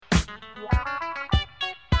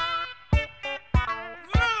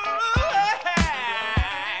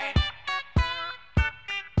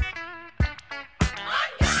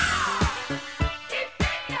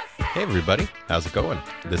everybody. How's it going?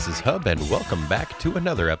 This is Hub, and welcome back to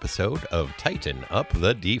another episode of Tighten Up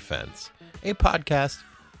the Defense, a podcast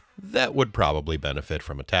that would probably benefit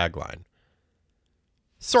from a tagline.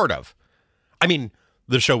 Sort of. I mean,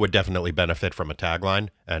 the show would definitely benefit from a tagline,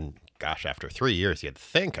 and gosh, after 3 years, you'd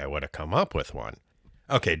think I would have come up with one.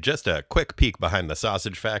 Okay, just a quick peek behind the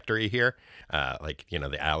sausage factory here,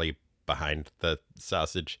 the alley behind the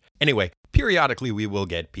sausage. Anyway, periodically we will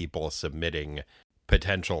get people submitting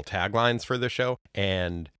potential taglines for the show,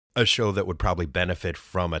 and a show that would probably benefit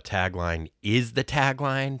from a tagline is the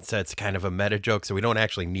tagline. So it's kind of a meta joke, so we don't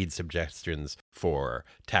actually need suggestions for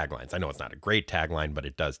taglines. I know it's not a great tagline, but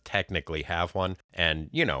it does technically have one. And,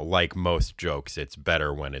 like most jokes, it's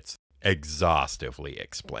better when it's exhaustively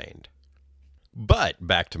explained. But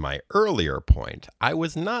back to my earlier point, I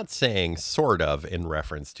was not saying sort of in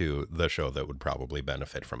reference to the show that would probably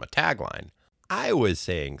benefit from a tagline. I was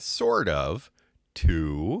saying sort of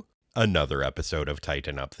to another episode of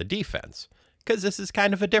Tighten Up the Defense, because this is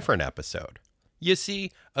kind of a different episode. You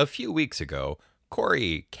see, a few weeks ago,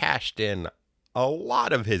 Corey cashed in a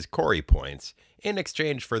lot of his Corey points in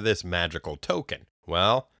exchange for this magical token.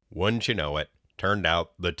 Well, wouldn't you know it, turned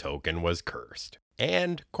out the token was cursed.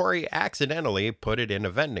 And Corey accidentally put it in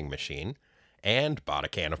a vending machine and bought a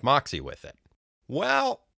can of Moxie with it.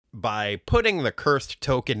 Well, by putting the cursed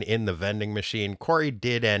token in the vending machine, Corey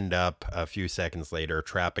did end up, a few seconds later,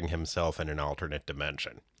 trapping himself in an alternate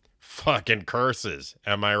dimension. Fucking curses,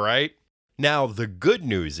 am I right? Now, the good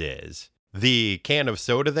news is, the can of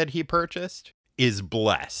soda that he purchased is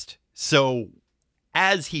blessed. So,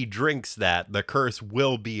 as he drinks that, the curse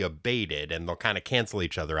will be abated, and they'll kind of cancel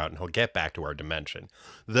each other out, and he'll get back to our dimension.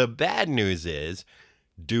 The bad news is,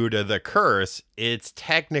 due to the curse, it's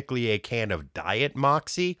technically a can of Diet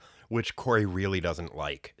Moxie, which Corey really doesn't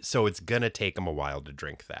like. So it's going to take him a while to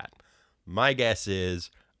drink that. My guess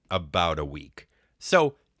is about a week.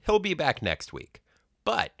 So he'll be back next week.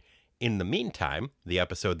 But in the meantime, the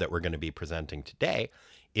episode that we're going to be presenting today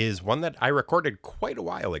is one that I recorded quite a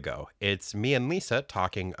while ago. It's me and Lisa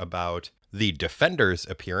talking about the Defenders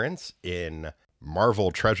appearance in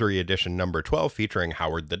Marvel Treasury Edition number 12 featuring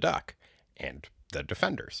Howard the Duck and the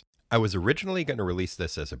Defenders. I was originally going to release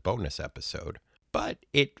this as a bonus episode, but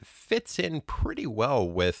it fits in pretty well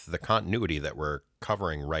with the continuity that we're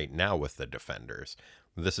covering right now with the Defenders.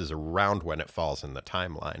 This is around when it falls in the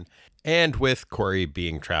timeline. And with Corey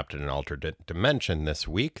being trapped in an alternate dimension this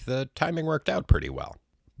week, the timing worked out pretty well.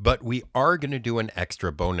 But we are going to do an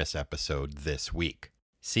extra bonus episode this week.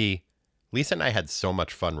 See, Lisa and I had so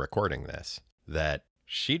much fun recording this that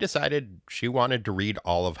she decided she wanted to read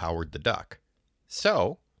all of Howard the Duck.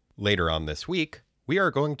 So, later on this week, we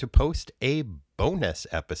are going to post a bonus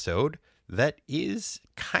episode that is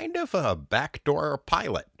kind of a backdoor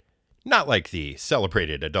pilot. Not like the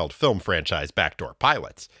celebrated adult film franchise Backdoor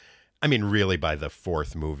Pilots. I mean, really, by the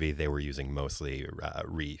fourth movie, they were using mostly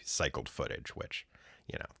recycled footage, which,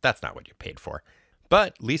 that's not what you paid for.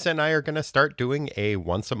 But Lisa and I are going to start doing a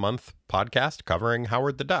once-a-month podcast covering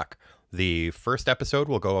Howard the Duck. The first episode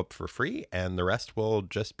will go up for free, and the rest will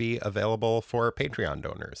just be available for Patreon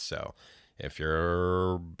donors. So if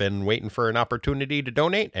you've been waiting for an opportunity to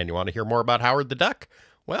donate and you want to hear more about Howard the Duck,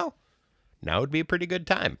 well, now would be a pretty good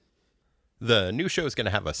time. The new show is going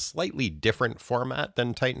to have a slightly different format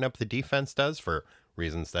than Tighten Up the Defense does for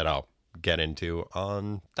reasons that I'll get into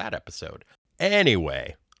on that episode.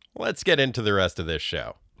 Anyway, let's get into the rest of this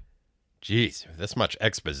show. Jeez, this much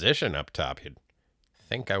exposition up top, you'd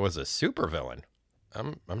think I was a supervillain.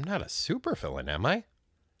 I'm not a supervillain, am I?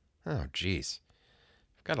 Oh, geez.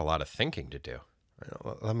 I've got a lot of thinking to do.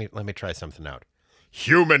 Let me try something out.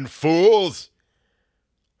 Human fools!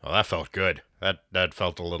 Well, that felt good. That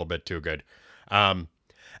felt a little bit too good.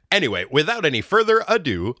 Anyway, without any further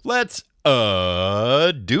ado, let's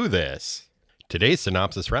do this. Today's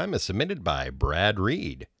synopsis rhyme is submitted by Brad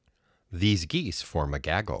Reed. These geese form a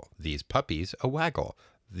gaggle, these puppies a waggle,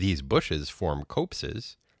 these bushes form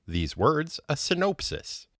copses, these words a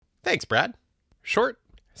synopsis. Thanks, Brad. Short,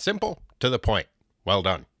 simple, to the point. Well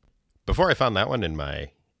done. Before I found that one in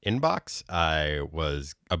my inbox, I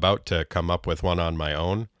was about to come up with one on my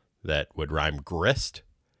own that would rhyme grist.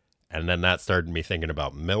 And then that started me thinking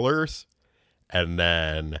about millers. And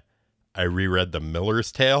then I reread The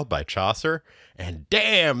Miller's Tale by Chaucer. And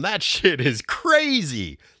damn, that shit is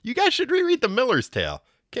crazy. You guys should reread The Miller's Tale.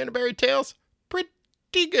 Canterbury Tales,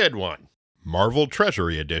 pretty good one. Marvel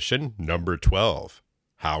Treasury Edition, number 12.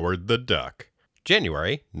 Howard the Duck.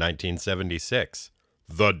 January 1976.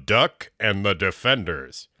 The Duck and the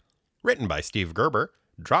Defenders. Written by Steve Gerber,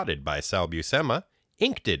 draughted by Sal Buscema,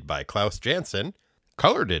 inked by Klaus Janson,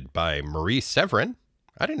 colored by Maurice Severin,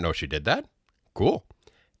 I didn't know she did that. Cool.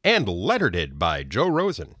 And lettered by Joe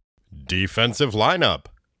Rosen. Defensive lineup: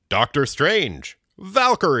 Doctor Strange,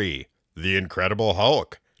 Valkyrie, The Incredible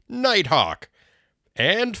Hulk, Nighthawk,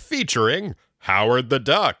 and featuring Howard the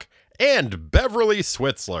Duck and Beverly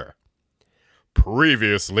Switzler.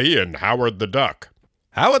 Previously in Howard the Duck.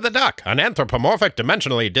 Howard the Duck, an anthropomorphic,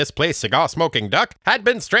 dimensionally displaced cigar-smoking duck, had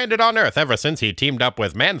been stranded on Earth ever since he teamed up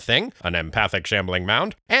with Man-Thing, an empathic shambling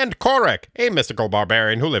mound, and Korek, a mystical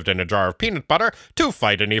barbarian who lived in a jar of peanut butter, to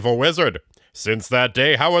fight an evil wizard. Since that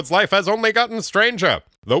day, Howard's life has only gotten stranger.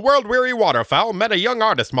 The world-weary waterfowl met a young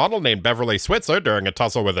artist model named Beverly Switzler during a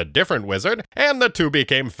tussle with a different wizard, and the two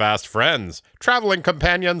became fast friends, traveling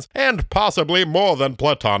companions, and possibly more than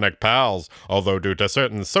platonic pals, although due to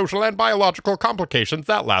certain social and biological complications,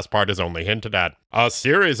 that last part is only hinted at. A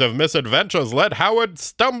series of misadventures led Howard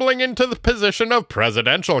stumbling into the position of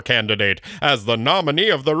presidential candidate as the nominee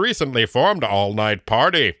of the recently formed All-Night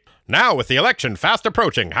Party. Now, with the election fast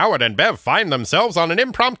approaching, Howard and Bev find themselves on an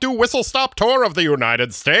impromptu whistle-stop tour of the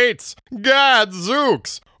United States.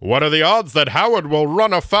 Gadzooks! What are the odds that Howard will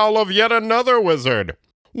run afoul of yet another wizard?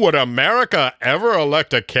 Would America ever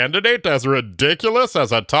elect a candidate as ridiculous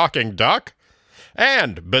as a talking duck?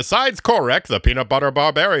 And, besides Korek, the peanut butter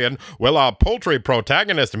barbarian, will our poultry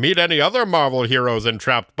protagonist meet any other Marvel heroes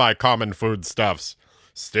entrapped by common foodstuffs?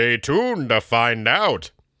 Stay tuned to find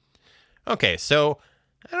out. Okay, so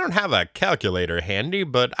I don't have a calculator handy,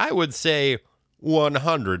 but I would say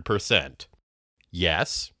 100%.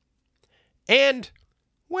 Yes. And,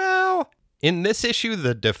 well, in this issue,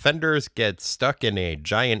 the Defenders get stuck in a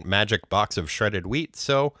giant magic box of shredded wheat,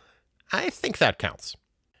 so I think that counts.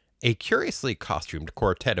 A curiously costumed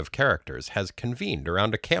quartet of characters has convened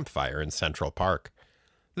around a campfire in Central Park.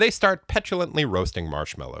 They start petulantly roasting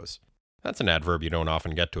marshmallows. That's an adverb you don't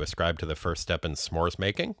often get to ascribe to the first step in s'mores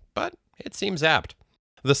making, but it seems apt.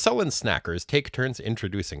 The sullen snackers take turns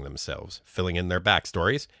introducing themselves, filling in their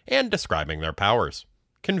backstories, and describing their powers.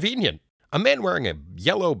 Convenient. A man wearing a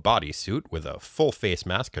yellow bodysuit with a full face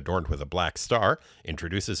mask adorned with a black star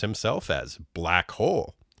introduces himself as Black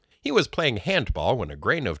Hole. He was playing handball when a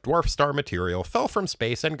grain of dwarf star material fell from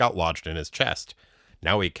space and got lodged in his chest.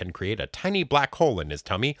 Now he can create a tiny black hole in his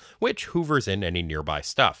tummy, which hoovers in any nearby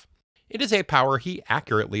stuff. It is a power he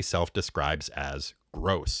accurately self-describes as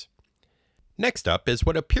gross. Next up is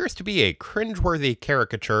what appears to be a cringeworthy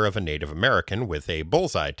caricature of a Native American with a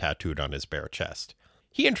bullseye tattooed on his bare chest.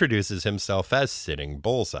 He introduces himself as Sitting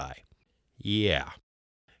Bullseye. Yeah.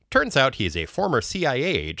 Turns out he's a former CIA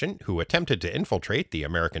agent who attempted to infiltrate the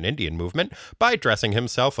American Indian movement by dressing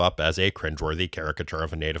himself up as a cringeworthy caricature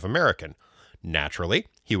of a Native American. Naturally,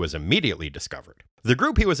 he was immediately discovered. The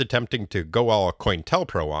group he was attempting to go all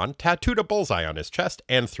COINTELPRO on tattooed a bullseye on his chest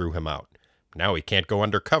and threw him out. Now he can't go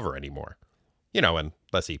undercover anymore. You know,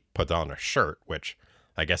 unless he puts on a shirt, which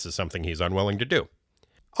I guess is something he's unwilling to do.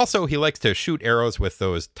 Also, he likes to shoot arrows with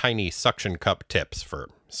those tiny suction cup tips for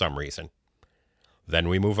some reason. Then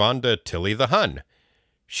we move on to Tilly the Hun.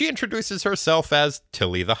 She introduces herself as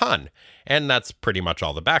Tilly the Hun, and that's pretty much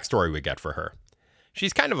all the backstory we get for her.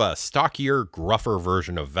 She's kind of a stockier, gruffer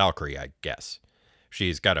version of Valkyrie, I guess.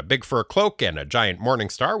 She's got a big fur cloak and a giant morning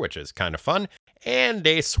star, which is kind of fun, and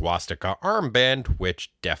a swastika armband,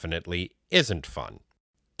 which definitely isn't fun.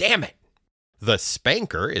 Damn it! The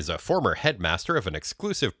Spanker is a former headmaster of an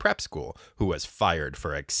exclusive prep school who was fired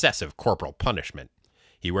for excessive corporal punishment.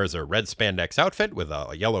 He wears a red spandex outfit with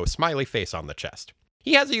a yellow smiley face on the chest.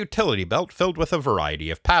 He has a utility belt filled with a variety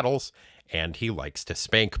of paddles, and he likes to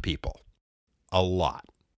spank people. A lot.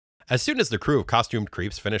 As soon as the crew of costumed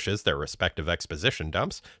creeps finishes their respective exposition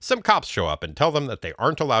dumps, some cops show up and tell them that they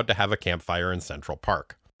aren't allowed to have a campfire in Central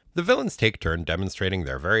Park. The villains take turn demonstrating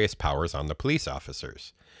their various powers on the police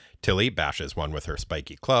officers. Tilly bashes one with her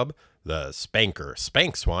spiky club, the Spanker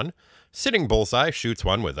spanks one, Sitting Bullseye shoots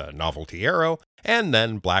one with a novelty arrow, and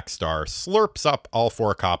then Black Star slurps up all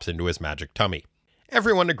four cops into his magic tummy.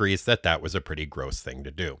 Everyone agrees that that was a pretty gross thing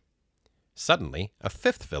to do. Suddenly, a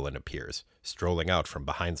fifth villain appears, strolling out from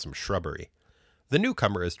behind some shrubbery. The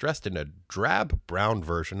newcomer is dressed in a drab brown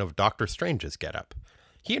version of Doctor Strange's getup.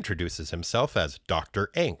 He introduces himself as Dr.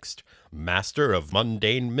 Angst, master of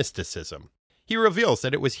mundane mysticism. He reveals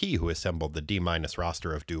that it was he who assembled the D-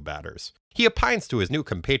 roster of do-batters. He opines to his new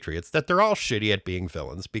compatriots that they're all shitty at being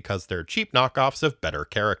villains because they're cheap knockoffs of better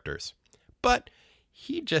characters. But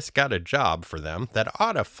he just got a job for them that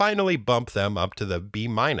ought to finally bump them up to the B-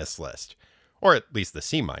 list. Or at least the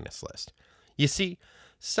C- list. You see,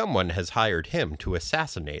 someone has hired him to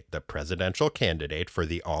assassinate the presidential candidate for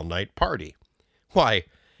the all-night party. Why,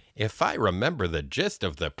 if I remember the gist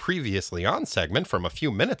of the previously on segment from a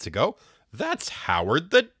few minutes ago, That's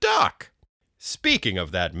Howard the Duck! Speaking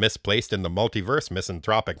of that misplaced in the multiverse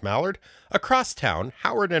misanthropic mallard, across town,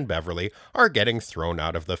 Howard and Beverly are getting thrown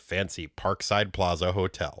out of the fancy Parkside Plaza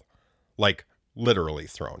Hotel. Like, literally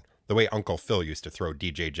thrown, the way Uncle Phil used to throw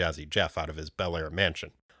DJ Jazzy Jeff out of his Bel Air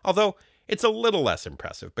mansion. Although, it's a little less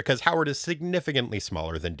impressive because Howard is significantly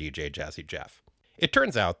smaller than DJ Jazzy Jeff. It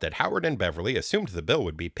turns out that Howard and Beverly assumed the bill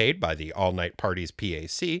would be paid by the all-night party's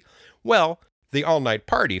PAC. Well, the all-night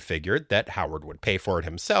party figured that Howard would pay for it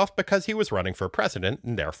himself because he was running for president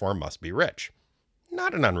and therefore must be rich.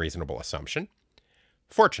 Not an unreasonable assumption.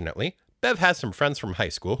 Fortunately, Bev has some friends from high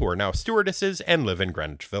school who are now stewardesses and live in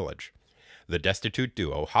Greenwich Village. The destitute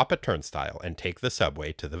duo hop a turnstile and take the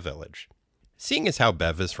subway to the village. Seeing as how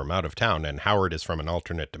Bev is from out of town and Howard is from an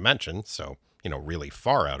alternate dimension, so, really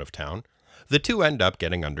far out of town, the two end up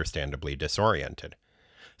getting understandably disoriented.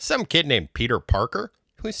 Some kid named Peter Parker,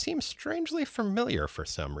 who seems strangely familiar for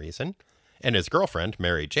some reason, and his girlfriend,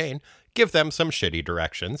 Mary Jane, give them some shitty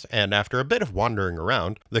directions, and after a bit of wandering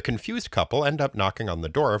around, the confused couple end up knocking on the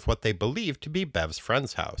door of what they believe to be Bev's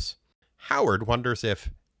friend's house. Howard wonders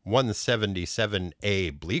if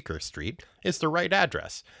 177A Bleecker Street is the right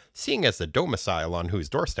address, seeing as the domicile on whose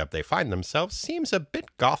doorstep they find themselves seems a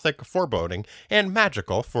bit gothic, foreboding, and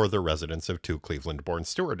magical for the residents of two Cleveland-born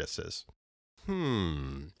stewardesses.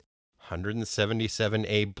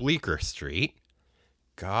 177A Bleecker Street?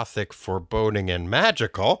 Gothic, foreboding, and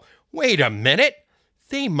magical? Wait a minute!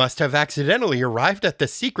 They must have accidentally arrived at the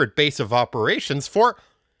secret base of operations for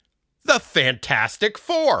the Fantastic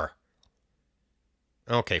Four!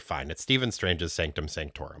 Okay, fine. It's Stephen Strange's Sanctum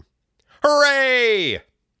Sanctorum. Hooray!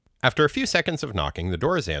 After a few seconds of knocking, the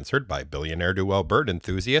door is answered by billionaire Duell bird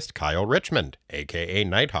enthusiast Kyle Richmond, a.k.a.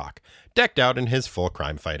 Nighthawk, decked out in his full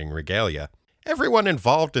crime-fighting regalia. Everyone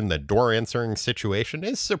involved in the door-answering situation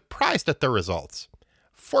is surprised at the results.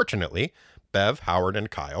 Fortunately, Bev, Howard,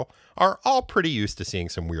 and Kyle are all pretty used to seeing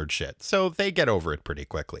some weird shit, so they get over it pretty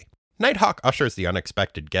quickly. Nighthawk ushers the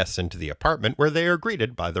unexpected guests into the apartment where they are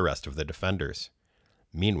greeted by the rest of the Defenders.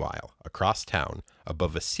 Meanwhile, across town,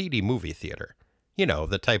 above a seedy movie theater,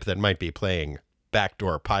 the type that might be playing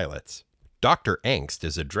Backdoor Pilots, Dr. Angst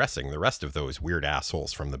is addressing the rest of those weird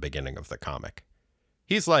assholes from the beginning of the comic.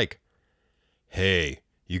 He's like, "Hey,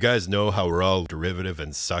 you guys know how we're all derivative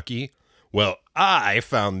and sucky? Well, I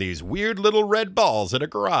found these weird little red balls at a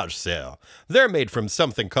garage sale. They're made from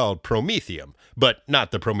something called promethium, but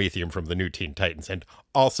not the promethium from the new Teen Titans, and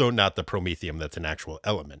also not the promethium that's an actual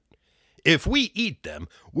element. If we eat them,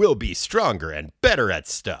 we'll be stronger and better at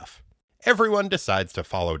stuff." Everyone decides to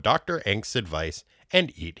follow Dr. Angst's advice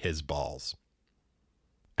and eat his balls.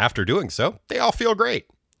 After doing so, they all feel great.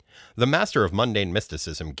 The master of mundane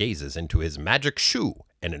mysticism gazes into his magic shoe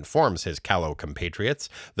and informs his callow compatriots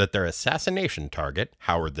that their assassination target,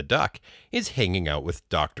 Howard the Duck, is hanging out with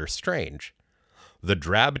Dr. Strange. The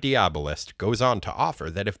drab diabolist goes on to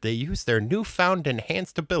offer that if they use their newfound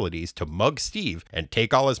enhanced abilities to mug Steve and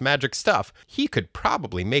take all his magic stuff, he could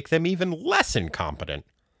probably make them even less incompetent.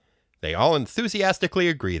 They all enthusiastically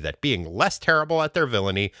agree that being less terrible at their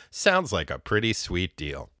villainy sounds like a pretty sweet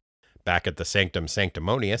deal. Back at the Sanctum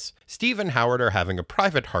Sanctimonious, Steve and Howard are having a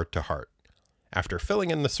private heart-to-heart. After filling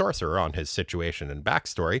in the sorcerer on his situation and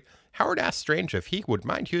backstory, Howard asks Strange if he would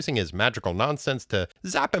mind using his magical nonsense to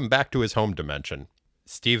zap him back to his home dimension.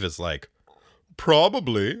 Steve is like,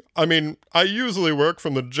 "Probably. I usually work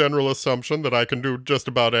from the general assumption that I can do just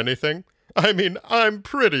about anything. I'm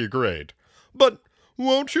pretty great. But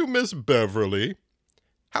won't you miss Beverly?"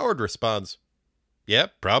 Howard responds,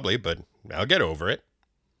 "Yep, probably, but I'll get over it."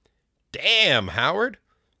 Damn, Howard.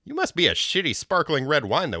 You must be a shitty sparkling red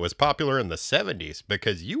wine that was popular in the 70s,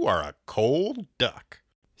 because you are a cold duck.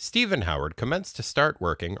 Steve and Howard commence to start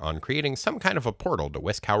working on creating some kind of a portal to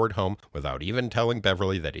whisk Howard home without even telling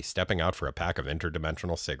Beverly that he's stepping out for a pack of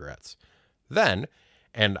interdimensional cigarettes. Then,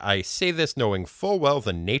 and I say this knowing full well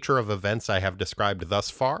the nature of events I have described thus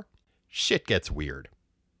far, shit gets weird.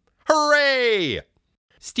 Hooray!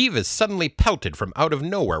 Steve is suddenly pelted from out of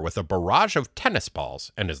nowhere with a barrage of tennis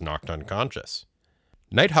balls and is knocked unconscious.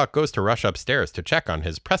 Nighthawk goes to rush upstairs to check on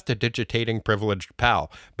his prestidigitating privileged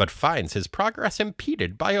pal, but finds his progress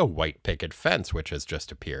impeded by a white picket fence which has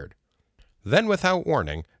just appeared. Then, without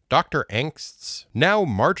warning, Dr. Angst's now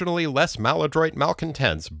marginally less maladroit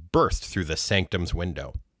malcontents burst through the sanctum's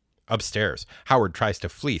window. Upstairs, Howard tries to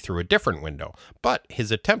flee through a different window, but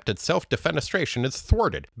his attempt at self-defenestration is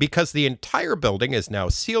thwarted because the entire building is now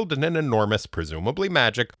sealed in an enormous, presumably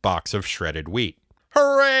magic, box of shredded wheat.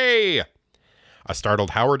 Hooray! A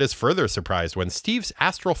startled Howard is further surprised when Steve's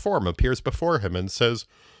astral form appears before him and says,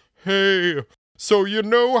 "Hey, so you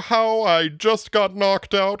know how I just got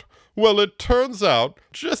knocked out? Well, it turns out,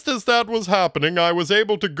 just as that was happening, I was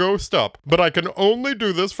able to ghost up, but I can only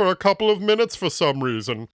do this for a couple of minutes for some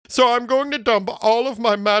reason. So I'm going to dump all of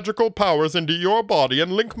my magical powers into your body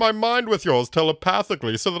and link my mind with yours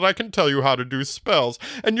telepathically so that I can tell you how to do spells,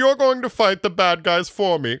 and you're going to fight the bad guys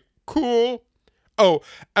for me. Cool? Oh,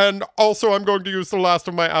 and also I'm going to use the last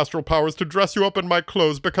of my astral powers to dress you up in my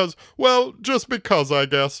clothes because, well, just because, I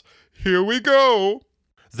guess. Here we go!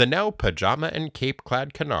 The now pajama and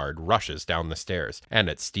cape-clad Kennard rushes down the stairs, and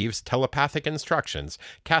at Steve's telepathic instructions,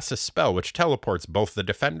 casts a spell which teleports both the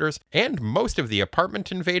defenders and most of the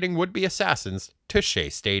apartment-invading would-be assassins to Shea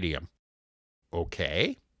Stadium.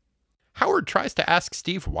 Okay. Howard tries to ask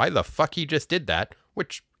Steve why the fuck he just did that,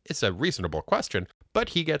 which is a reasonable question, but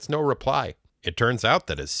he gets no reply. It turns out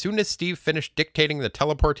that as soon as Steve finished dictating the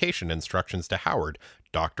teleportation instructions to Howard,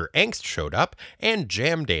 Dr. Angst showed up and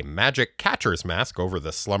jammed a magic catcher's mask over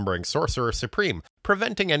the slumbering Sorcerer Supreme,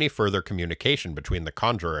 preventing any further communication between the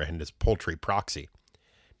Conjurer and his paltry proxy.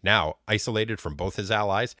 Now, isolated from both his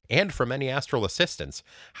allies and from any astral assistance,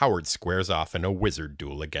 Howard squares off in a wizard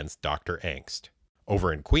duel against Dr. Angst.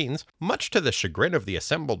 Over in Queens, much to the chagrin of the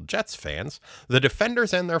assembled Jets fans, the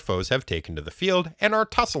defenders and their foes have taken to the field and are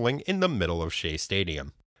tussling in the middle of Shea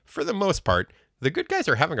Stadium. For the most part, the good guys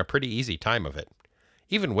are having a pretty easy time of it.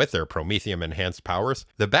 Even with their Promethium-enhanced powers,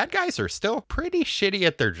 the bad guys are still pretty shitty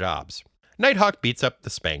at their jobs. Nighthawk beats up the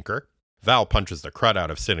Spanker, Val punches the crud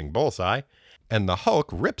out of Sitting Bullseye, and the Hulk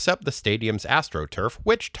rips up the stadium's AstroTurf,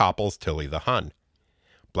 which topples Tilly the Hun.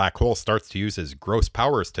 Black Hole starts to use his gross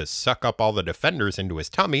powers to suck up all the defenders into his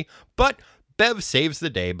tummy, but Bev saves the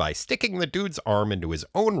day by sticking the dude's arm into his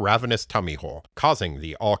own ravenous tummy hole, causing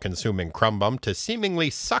the all-consuming Crumbum to seemingly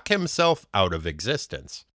suck himself out of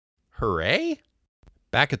existence. Hooray?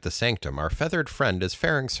 Back at the Sanctum, our feathered friend is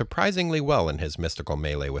faring surprisingly well in his mystical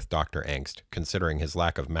melee with Dr. Angst, considering his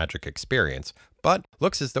lack of magic experience, but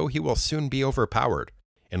looks as though he will soon be overpowered.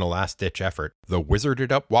 In a last-ditch effort, the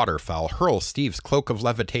wizarded-up waterfowl hurls Steve's cloak of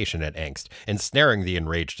levitation at Angst, ensnaring the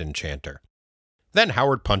enraged enchanter. Then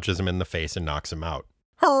Howard punches him in the face and knocks him out.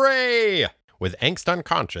 Hooray! With Angst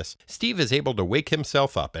unconscious, Steve is able to wake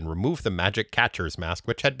himself up and remove the magic catcher's mask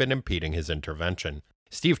which had been impeding his intervention.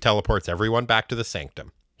 Steve teleports everyone back to the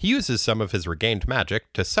Sanctum. He uses some of his regained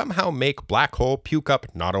magic to somehow make Black Hole puke up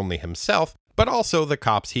not only himself, but also the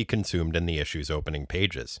cops he consumed in the issue's opening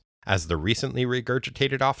pages. As the recently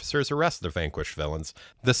regurgitated officers arrest the vanquished villains,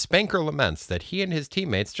 the Spanker laments that he and his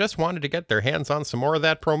teammates just wanted to get their hands on some more of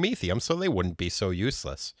that Promethium so they wouldn't be so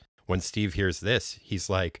useless. When Steve hears this,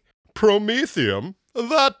 he's like, Promethium?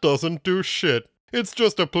 That doesn't do shit. It's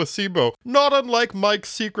just a placebo, not unlike Mike's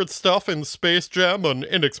secret stuff in Space Jam, an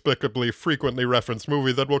inexplicably frequently referenced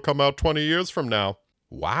movie that will come out 20 years from now.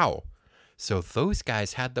 Wow. So those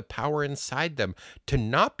guys had the power inside them to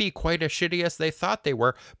not be quite as shitty as they thought they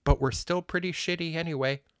were, but were still pretty shitty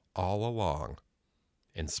anyway, all along.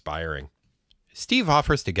 Inspiring. Steve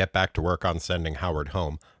offers to get back to work on sending Howard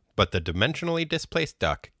home, but the dimensionally displaced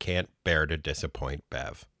duck can't bear to disappoint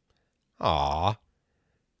Bev. Aww.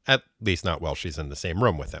 At least not while she's in the same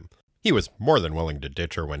room with him. He was more than willing to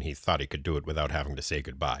ditch her when he thought he could do it without having to say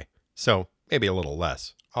goodbye. So, maybe a little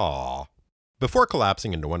less. Aww. Before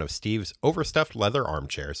collapsing into one of Steve's overstuffed leather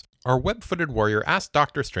armchairs, our web-footed warrior asks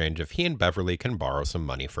Dr. Strange if he and Beverly can borrow some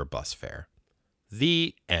money for bus fare.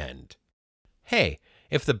 The end. Hey,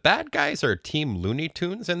 if the bad guys are Team Looney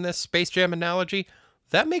Tunes in this Space Jam analogy,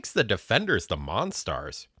 that makes the Defenders the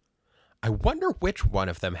Monstars. I wonder which one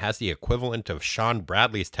of them has the equivalent of Sean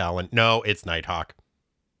Bradley's talent. No, it's Nighthawk.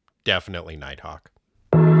 Definitely Nighthawk.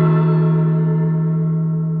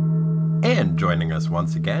 And joining us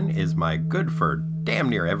once again is my good for damn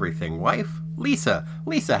near everything wife, Lisa.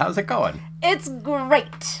 Lisa, how's it going? It's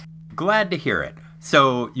great. Glad to hear it.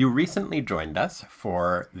 So you recently joined us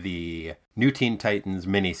for the New Teen Titans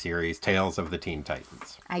miniseries, Tales of the Teen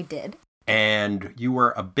Titans. I did. And you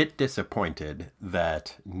were a bit disappointed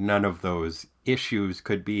that none of those issues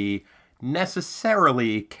could be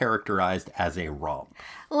necessarily characterized as a romp.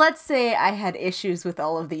 Let's say I had issues with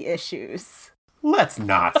all of the issues. Let's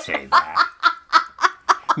not say that.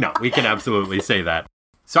 No, we can absolutely say that.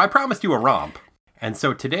 So I promised you a romp. And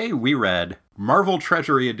so today we read Marvel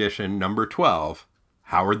Treasury Edition number 12,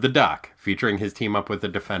 Howard the Duck, featuring his team up with the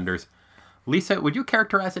Defenders. Lisa, would you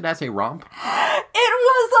characterize it as a romp? It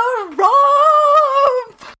was a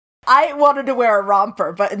romp! I wanted to wear a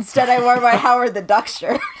romper, but instead I wore my Howard the Duck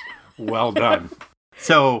shirt. Well done.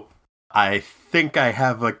 So I think I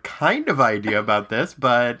have a kind of idea about this,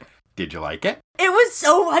 but did you like it? It was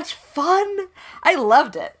so much fun. I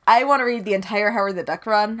loved it. I want to read the entire Howard the Duck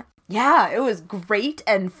run. Yeah, it was great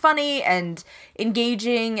and funny and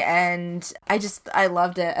engaging, and I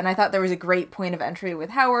loved it. And I thought there was a great point of entry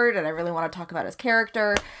with Howard, and I really want to talk about his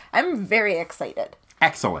character. I'm very excited.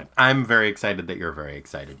 Excellent. I'm very excited that you're very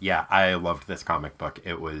excited. Yeah, I loved this comic book.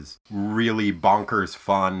 It was really bonkers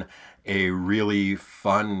fun, a really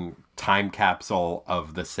fun time capsule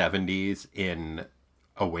of the 70s in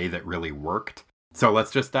a way that really worked. So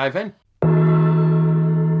let's just dive in.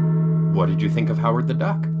 What did you think of Howard the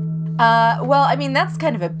Duck? Well, I mean, that's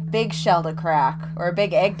kind of a big shell to crack, or a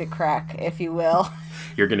big egg to crack, if you will.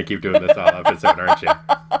 You're going to keep doing this all episode, aren't you?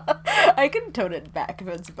 I can tone it back if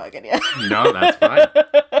it's bugging you. No, that's fine.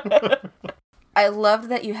 I loved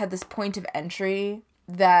that you had this point of entry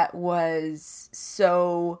that was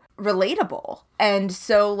so relatable. And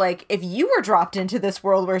so, like, if you were dropped into this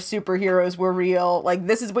world where superheroes were real, like,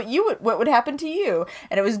 this is what would happen to you.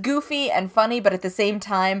 And it was goofy and funny, but at the same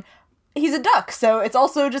time, he's a duck, so it's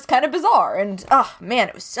also just kind of bizarre. And, oh, man,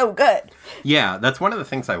 it was so good. Yeah, that's one of the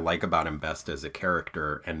things I like about him best as a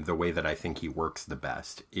character, and the way that I think he works the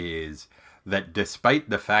best, is that despite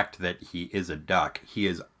the fact that he is a duck, he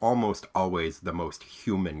is almost always the most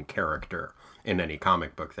human character in any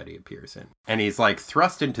comic book that he appears in. And he's, like,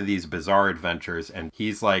 thrust into these bizarre adventures, and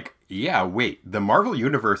he's like, yeah, wait, the Marvel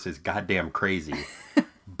Universe is goddamn crazy.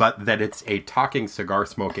 But that it's a talking,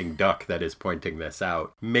 cigar-smoking duck that is pointing this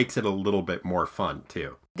out makes it a little bit more fun,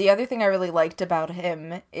 too. The other thing I really liked about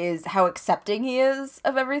him is how accepting he is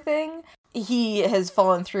of everything. He has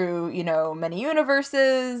fallen through, many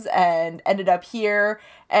universes and ended up here.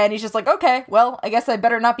 And he's just like, okay, well, I guess I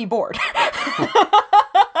better not be bored.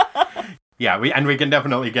 Yeah, we can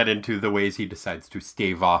definitely get into the ways he decides to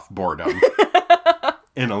stave off boredom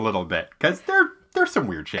in a little bit. Because there's some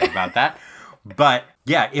weird shit about that. But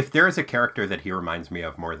yeah, if there is a character that he reminds me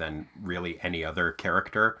of more than really any other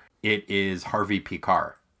character, it is Harvey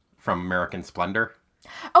Pekar from American Splendor.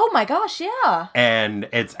 Oh my gosh, yeah. And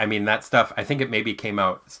that stuff, I think it maybe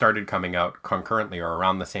started coming out concurrently or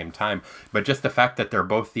around the same time. But just the fact that they're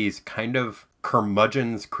both these kind of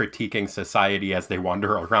curmudgeons critiquing society as they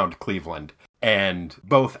wander around Cleveland. And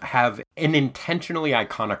both have an intentionally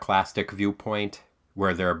iconoclastic viewpoint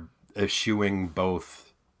where they're eschewing both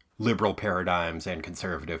liberal paradigms and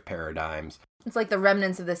conservative paradigms. It's like the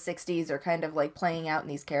remnants of the 60s are kind of like playing out in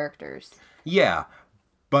these characters. Yeah,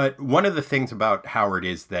 but one of the things about Howard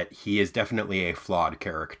is that he is definitely a flawed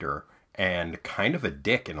character and kind of a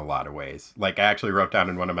dick in a lot of ways. Like, I actually wrote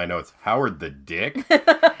down in one of my notes, Howard the Dick.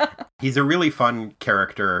 He's a really fun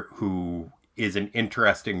character who is an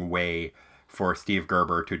interesting way for Steve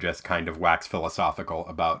Gerber to just kind of wax philosophical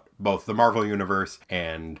about both the Marvel Universe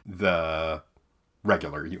and the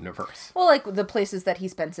regular universe. Well, like the places that he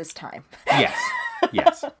spends his time.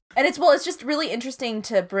 Yes. And it's just really interesting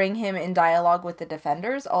to bring him in dialogue with the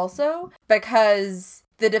Defenders also, because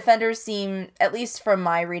the Defenders seem, at least from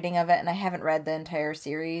my reading of it, and I haven't read the entire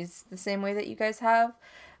series the same way that you guys have,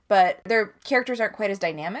 but their characters aren't quite as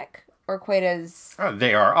dynamic or quite as...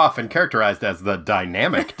 They are often characterized as the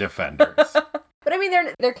dynamic Defenders. But I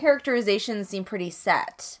mean, their characterizations seem pretty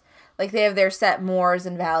set. Like, they have their set mores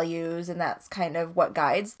and values, and that's kind of what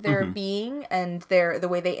guides their being and the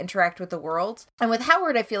way they interact with the world. And with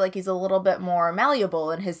Howard, I feel like he's a little bit more malleable,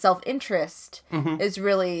 and his self-interest is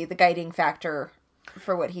really the guiding factor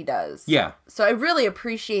for what he does. Yeah. So I really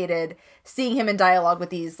appreciated seeing him in dialogue with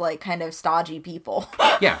these, like, kind of stodgy people.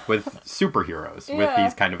 Yeah, with superheroes, with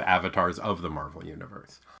these kind of avatars of the Marvel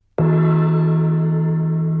Universe.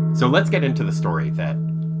 So let's get into the story that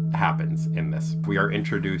happens in this. We are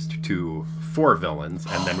introduced to 4 villains,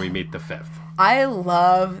 and then we meet the 5th. I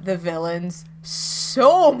love the villains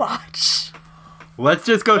so much. Let's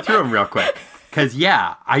just go through them real quick. Because,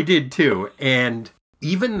 yeah, I did too. And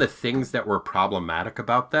even the things that were problematic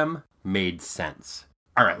about them made sense.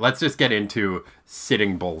 All right, let's just get into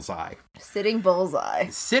Sitting Bullseye. Sitting Bullseye.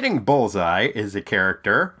 Sitting Bullseye is a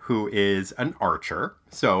character who is an archer.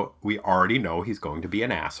 So we already know he's going to be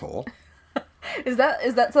an asshole. Is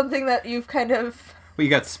that something that you've kind of... Well,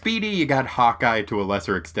 you got Speedy, you got Hawkeye, to a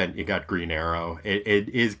lesser extent, you got Green Arrow. It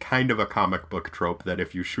is kind of a comic book trope that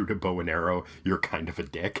if you shoot a bow and arrow, you're kind of a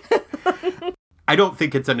dick. I don't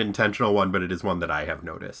think it's an intentional one, but it is one that I have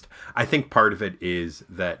noticed. I think part of it is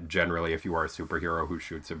that generally if you are a superhero who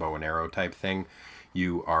shoots a bow and arrow type thing,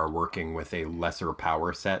 you are working with a lesser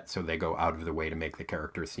power set, so they go out of the way to make the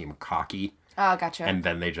character seem cocky. Oh, gotcha. And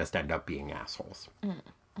then they just end up being assholes.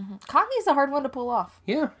 Mm-hmm. Cocky's a hard one to pull off.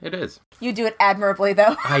 Yeah, it is. You do it admirably,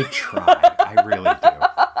 though. I try. I really do.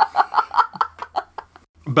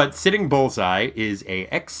 But Sitting Bullseye is a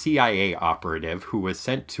ex-CIA operative who was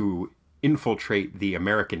sent to infiltrate the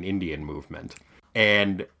American Indian movement.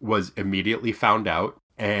 and was immediately found out.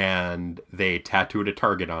 And they tattooed a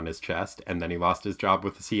target on his chest, and then he lost his job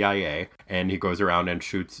with the CIA, and he goes around and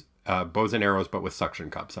shoots bows and arrows, but with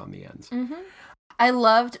suction cups on the ends. Mm-hmm. I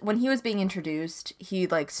loved when he was being introduced, he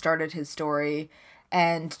like started his story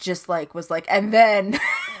and just like was like, and then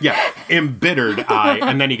yeah, embittered eye,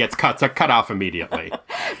 and then he gets cut off immediately.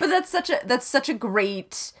 But that's such a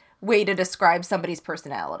great way to describe somebody's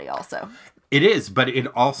personality also. It is, but it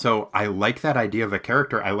also, I like that idea of a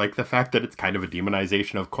character. I like the fact that it's kind of a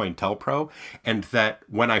demonization of COINTELPRO, and that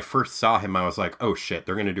when I first saw him, I was like, oh shit,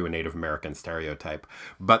 they're going to do a Native American stereotype.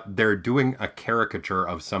 But they're doing a caricature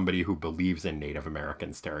of somebody who believes in Native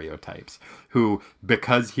American stereotypes, who,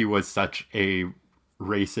 because he was such a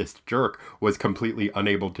racist jerk, was completely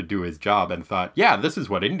unable to do his job and thought, yeah, this is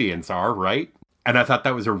what Indians are, right? And I thought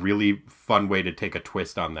that was a really fun way to take a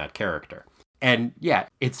twist on that character. And yeah,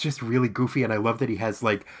 it's just really goofy. And I love that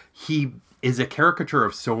he is a caricature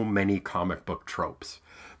of so many comic book tropes.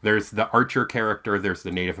 There's the Archer character, there's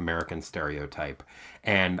the Native American stereotype.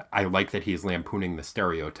 And I like that he's lampooning the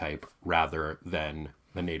stereotype rather than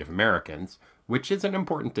the Native Americans, which is an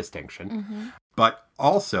important distinction. Mm-hmm. But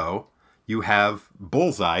also, you have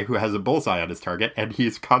Bullseye, who has a bullseye on his target, and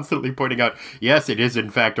he's constantly pointing out, yes, it is in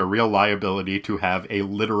fact a real liability to have a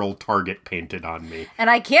literal target painted on me. And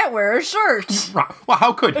I can't wear a shirt. Well,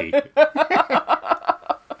 how could he?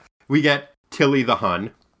 We get Tilly the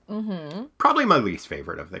Hun. Mm-hmm. Probably my least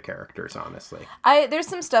favorite of the characters, honestly. There's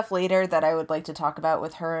some stuff later that I would like to talk about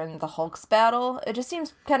with her and the Hulk's battle. It just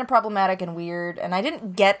seems kind of problematic and weird, and I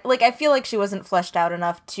didn't get, I feel like she wasn't fleshed out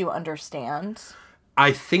enough to understand.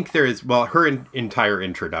 I think there is, her entire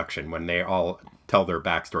introduction, when they all tell their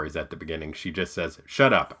backstories at the beginning, she just says,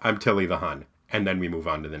 shut up, I'm Tilly the Hun. And then we move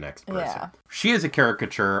on to the next person. Yeah. She is a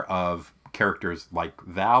caricature of characters like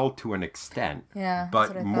Val to an extent. Yeah.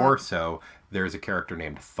 But more so, there's a character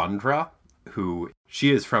named Thundra, who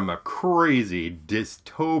she is from a crazy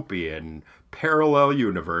dystopian parallel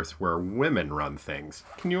universe where women run things.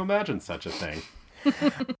 Can you imagine such a thing?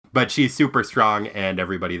 But she's super strong, and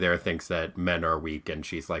everybody there thinks that men are weak, and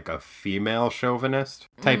she's like a female chauvinist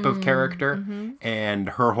type of character. Mm-hmm. And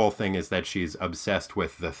her whole thing is that she's obsessed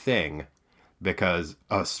with the Thing, because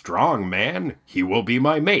a strong man, he will be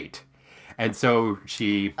my mate. And so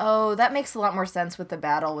she... Oh, that makes a lot more sense with the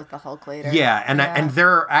battle with the Hulk later. Yeah, and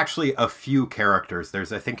there are actually a few characters.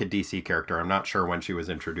 There's, I think, a DC character, I'm not sure when she was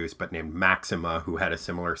introduced, but named Maxima, who had a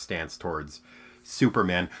similar stance towards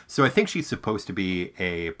Superman. So I think she's supposed to be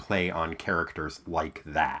a play on characters like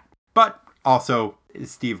that. But also,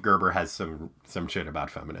 Steve Gerber has some shit about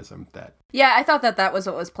feminism that... Yeah, I thought that was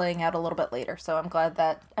what was playing out a little bit later. So I'm glad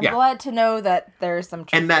to know that there's some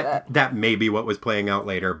truth to that. And that may be what was playing out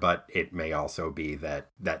later, but it may also be that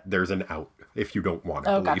there's an out if you don't want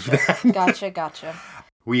to believe that. Gotcha.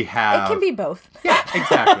 We have... It can be both. Yeah,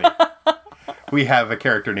 exactly. We have a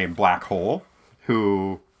character named Black Hole,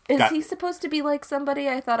 who... Is he supposed to be like somebody?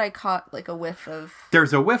 I thought I caught like a whiff of...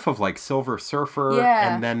 There's a whiff of like Silver Surfer,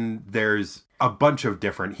 and then there's a bunch of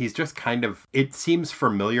different... He's just kind of... It seems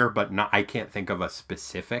familiar, but not. I can't think of a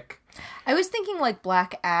specific. I was thinking like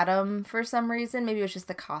Black Adam for some reason. Maybe it was just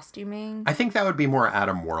the costuming. I think that would be more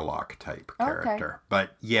Adam Warlock type character. Okay.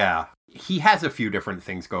 But yeah, he has a few different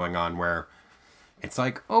things going on where... It's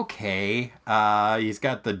like, okay, he's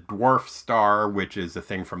got the dwarf star, which is a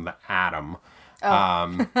thing from the Atom.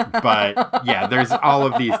 Oh. But yeah, there's all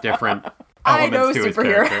of these different elements to his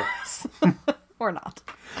character. Or not.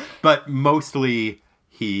 But mostly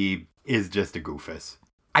he is just a goofus.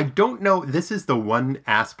 I don't know. This is the one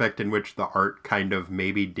aspect in which the art kind of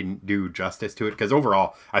maybe didn't do justice to it. Because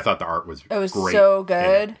overall, I thought the art was great. It was so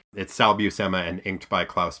good. It's Sal Buscema and inked by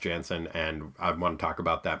Klaus Janson. And I want to talk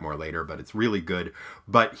about that more later. But it's really good.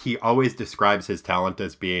 But he always describes his talent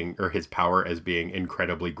as being, or his power as being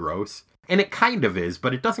incredibly gross. And it kind of is,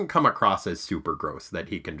 but it doesn't come across as super gross that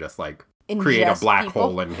he can just like create a black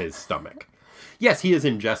hole in his stomach. Yes, he is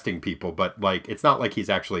ingesting people, but like it's not like he's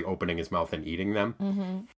actually opening his mouth and eating them.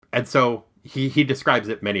 Mm-hmm. And so he describes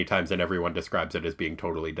it many times, and everyone describes it as being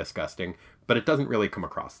totally disgusting, but it doesn't really come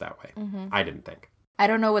across that way. Mm-hmm. I didn't think. I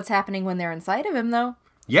don't know what's happening when they're inside of him, though.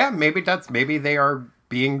 Yeah, maybe they are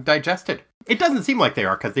being digested. It doesn't seem like they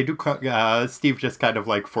are, because they do. Steve just kind of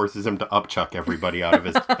like forces him to upchuck everybody out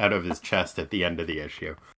of his chest at the end of the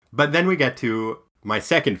issue. But then we get to my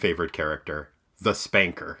second favorite character, the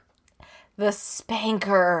Spanker. The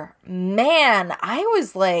Spanker. Man, I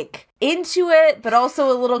was like into it, but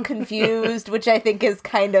also a little confused, which I think is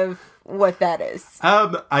kind of what that is.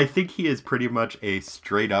 I think he is pretty much a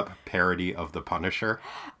straight up parody of the Punisher.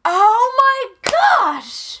 Oh my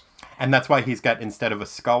gosh! And that's why he's got, instead of a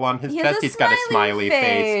skull on his He has chest, a he's got a smiley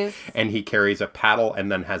face. And he carries a paddle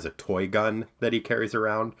and then has a toy gun that he carries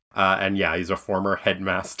around. And yeah, he's a former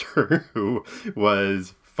headmaster who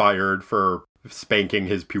was fired for spanking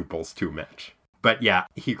his pupils too much. But yeah,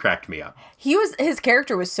 he cracked me up. His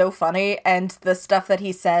character was so funny, and the stuff that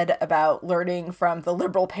he said about learning from the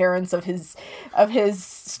liberal parents of his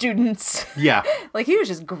students. Yeah. Like, he was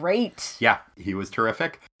just great. Yeah, he was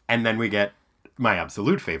terrific. And then we get my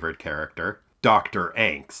absolute favorite character, Dr.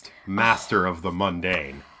 Angst, master of the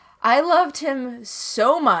mundane. I loved him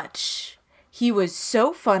so much. He was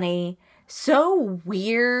so funny, so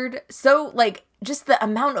weird, so, like, just the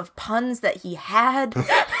amount of puns that he had.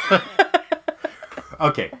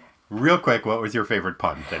 Okay, real quick, what was your favorite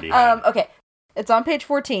pun that he had? Okay, it's on page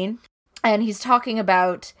 14, and he's talking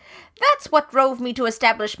about, "That's what drove me to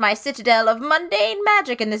establish my citadel of mundane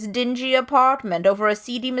magic in this dingy apartment over a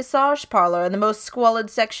seedy massage parlor in the most squalid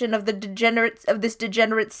section of this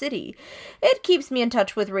degenerate city. It keeps me in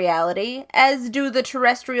touch with reality, as do the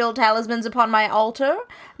terrestrial talismans upon my altar,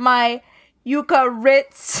 my Yucca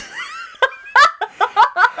Ritz."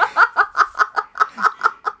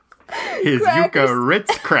 His crackers. Yucca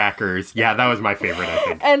Ritz crackers. Yeah, that was my favorite, I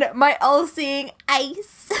think. And my all-seeing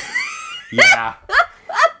ice. Yeah.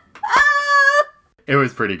 It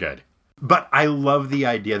was pretty good. But I love the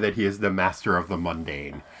idea that he is the master of the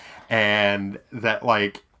mundane. And that,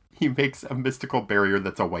 like, he makes a mystical barrier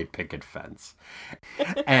that's a white picket fence.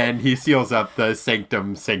 And he seals up the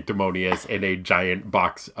Sanctum Sanctimonious in a giant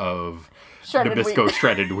box of Nabisco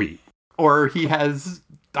shredded wheat. Or he has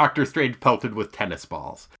Doctor Strange pelted with tennis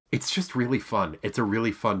balls. It's just really fun. It's a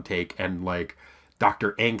really fun take. And, like,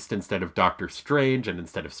 Dr. Angst instead of Doctor Strange, and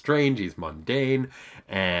instead of Strange, he's mundane.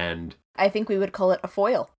 And I think we would call it a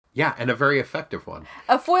foil. yeah, and a very effective one.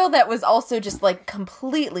 A foil that was also just, like,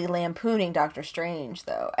 completely lampooning Doctor Strange,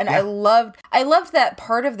 though. And Yeah. I loved that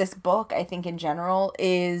part of this book, I think, in general,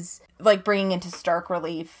 is, like, bringing into stark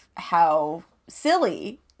relief how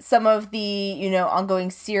silly some of the, you know,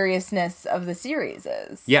 ongoing seriousness of the series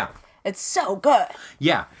is. Yeah. It's so good.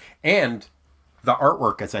 Yeah. And the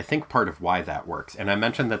artwork is, I think, part of why that works. And I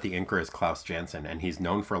mentioned that the inker is Klaus Janson, and he's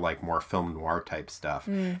known for, like, more film noir type stuff.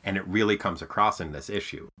 And it really comes across in this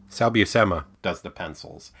issue. Sal Buscema does the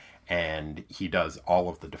pencils, and he does all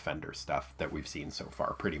of the Defender stuff that we've seen so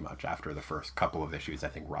far, pretty much. After the first couple of issues, I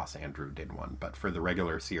think Ross Andrew did one. But for the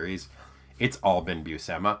regular series, it's all been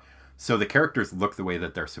Buscema. So the characters look the way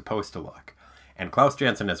that they're supposed to look. And Klaus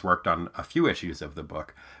Janson has worked on a few issues of the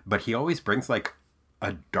book, but he always brings, like,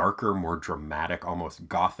 a darker, more dramatic, almost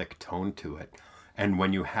gothic tone to it. And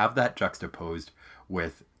when you have that juxtaposed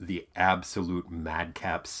with the absolute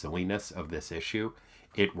madcap silliness of this issue,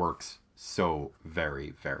 it works so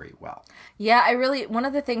very, very well. Yeah, one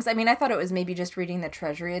of the things, I mean, I thought it was maybe just reading the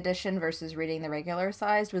Treasury edition versus reading the regular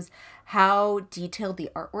sized, was how detailed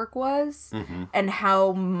the artwork was, and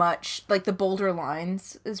how much, like, the bolder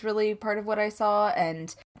lines is really part of what I saw,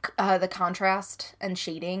 and the contrast and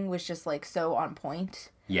shading was just, like, so on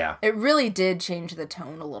point. Yeah. It really did change the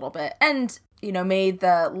tone a little bit, and, you know,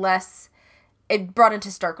 it brought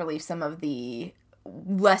into stark relief some of the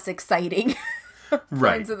less exciting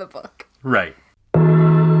points of the book. Right.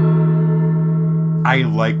 I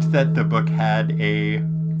liked that the book had a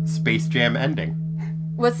Space Jam ending.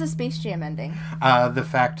 What's the Space Jam ending? The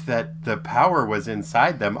fact that the power was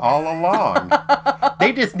inside them all along.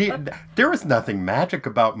 There was nothing magic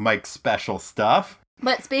about Mike's special stuff.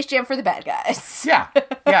 But Space Jam for the bad guys. Yeah.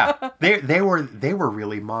 They were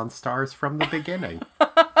really Monstars from the beginning.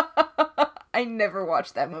 I never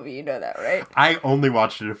watched that movie, you know that, right? I only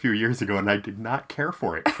watched it a few years ago, and I did not care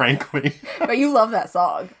for it, frankly. But you love that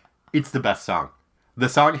song. It's the best song. The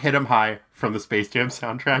song Hit 'Em High from the Space Jam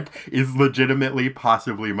soundtrack is legitimately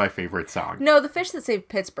possibly my favorite song. No, The Fish That Saved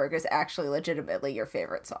Pittsburgh is actually legitimately your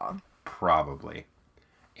favorite song. Probably.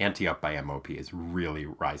 Ante Up by M.O.P. is really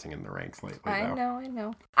rising in the ranks lately, though. I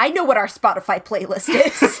know. I know what our Spotify playlist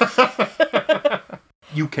is.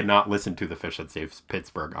 You cannot listen to The Fish That Saves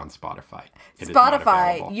Pittsburgh on Spotify. It is not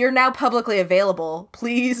Spotify, available. you're now publicly available.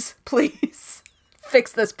 Please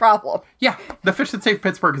fix this problem. Yeah, The Fish That Saved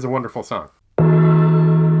Pittsburgh is a wonderful song.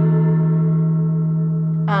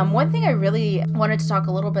 One thing I really wanted to talk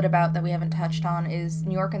a little bit about that we haven't touched on is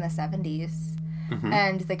New York in the 70s.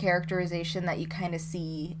 And the characterization that you kind of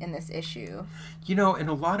see in this issue. You know, in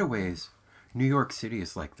a lot of ways, New York City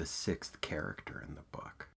is like the sixth character in the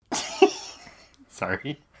book.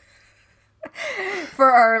 Sorry.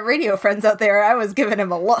 For our radio friends out there, I was giving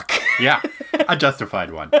him a look. Yeah. A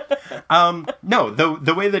justified one. No,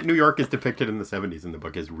 the way that New York is depicted in the 70s in the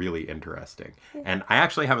book is really interesting. And I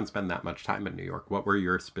actually haven't spent that much time in New York. What were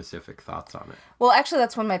your specific thoughts on it? Well, actually,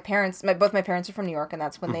 that's when both my parents are from New York, and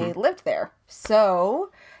that's when they lived there.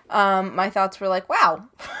 So, my thoughts were like, wow.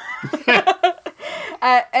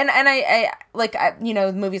 And I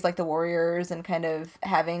movies like The Warriors and kind of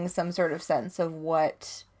having some sort of sense of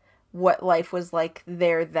what life was like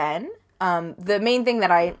there then. The main thing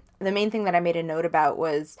that I made a note about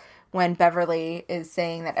was when Beverly is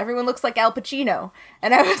saying that everyone looks like Al Pacino.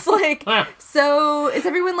 And I was like, so is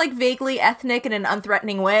everyone like vaguely ethnic in an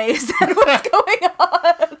unthreatening way? Is that what's going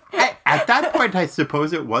on? At that point, I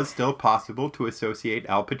suppose it was still possible to associate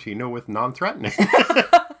Al Pacino with non-threatening.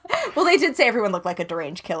 Well, they did say everyone looked like a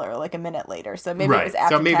deranged killer like a minute later. So maybe it was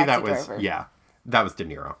after so maybe Taxi that was, Driver. yeah, that was De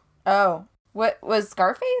Niro. Oh, what was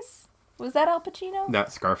Scarface? Was that Al Pacino? No,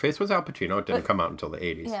 Scarface was Al Pacino. It didn't come out until the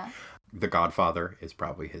 80s. Yeah. The Godfather is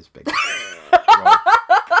probably his biggest role.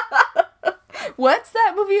 What's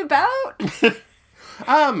that movie about?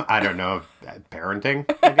 I don't know. Parenting,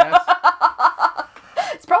 I guess.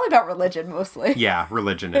 It's probably about religion, mostly. Yeah,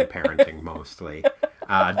 religion and parenting, mostly.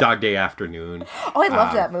 Dog Day Afternoon. Oh, I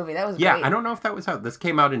loved that movie. That was great. Yeah, I don't know if that was out. This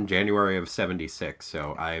came out in January of 76,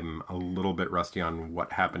 so I'm a little bit rusty on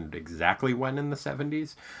what happened exactly when in the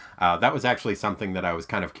 70s. That was actually something that I was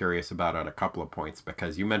kind of curious about at a couple of points,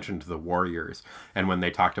 because you mentioned The Warriors, and when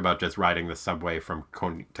they talked about just riding the subway from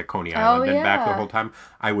Coney Island and back the whole time,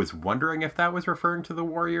 I was wondering if that was referring to The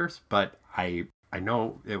Warriors, but I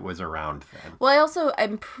know it was around then. Well,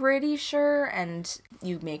 I'm pretty sure, and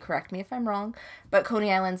you may correct me if I'm wrong, but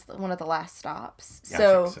Coney Island's one of the last stops. Yeah, I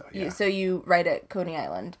think so, yeah. So you ride at Coney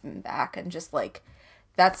Island and back, and just like,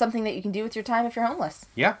 that's something that you can do with your time if you're homeless.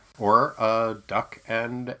 Yeah, or a duck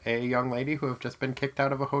and a young lady who have just been kicked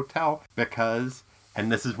out of a hotel because,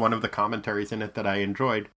 and this is one of the commentaries in it that I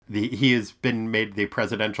enjoyed, he has been made the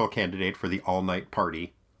presidential candidate for the all-night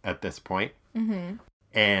party at this point. Mm-hmm.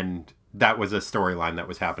 And that was a storyline that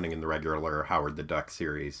was happening in the regular Howard the Duck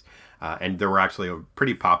series. And there were actually a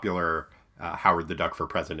pretty popular Howard the Duck for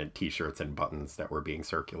President t-shirts and buttons that were being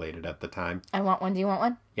circulated at the time. I want one. Do you want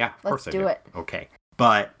one? Yeah, of course I do. Let's do it. Okay.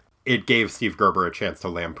 But it gave Steve Gerber a chance to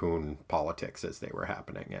lampoon politics as they were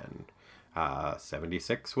happening. And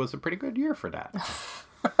 76 was a pretty good year for that.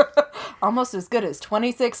 Almost as good as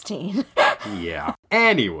 2016. Yeah.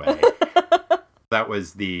 Anyway. That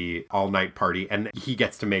was the all-night party, and he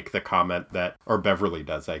gets to make the comment that, or Beverly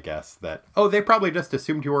does, I guess, that, oh, they probably just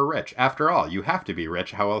assumed you were rich. After all, you have to be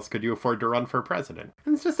rich. How else could you afford to run for president?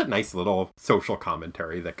 And it's just a nice little social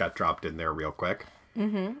commentary that got dropped in there real quick.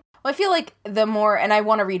 Mm-hmm. Well, I feel like and I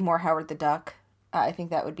want to read more Howard the Duck. I think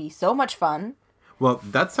that would be so much fun. Well,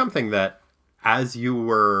 that's something that, as you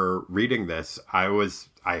were reading this, I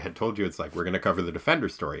had told you it's like, we're going to cover the Defender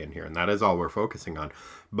story in here, and that is all we're focusing on.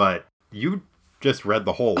 But you just read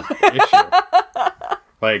the whole issue.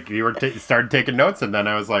 Like, you were started taking notes, and then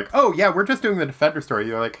I was like, oh, yeah, we're just doing the Defender story.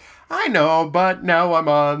 You're like, I know, but now I'm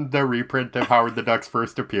on the reprint of Howard the Duck's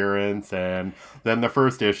first appearance, and then the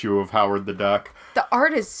first issue of Howard the Duck. The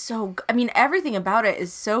art is everything about it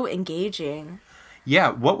is so engaging. Yeah,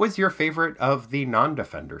 what was your favorite of the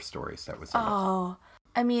non-Defender stories that was in it? Oh,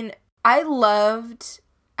 I loved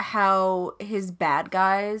how his bad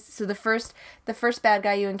guys, so the first bad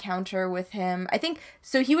guy you encounter with him, I think,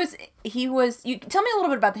 so he was you tell me a little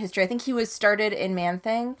bit about the history. I think he was started in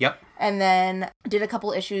Man-Thing. Yep. And then did a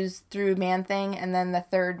couple issues through Man-Thing, and then the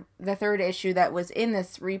third issue that was in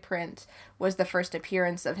this reprint was the first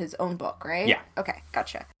appearance of his own book, right? Yeah. Okay,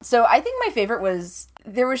 gotcha. So I think my favorite was,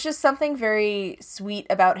 there was just something very sweet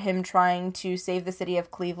about him trying to save the city of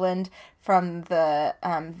Cleveland from the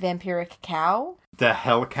vampiric cow. The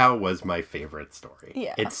Hell Cow was my favorite story.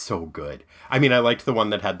 Yeah. It's so good. I mean, I liked the one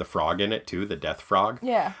that had the frog in it, too, the Death Frog.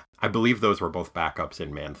 Yeah. I believe those were both backups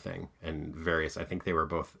in Man-Thing, and I think they were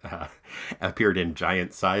both appeared in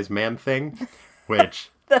Giant Size Man-Thing,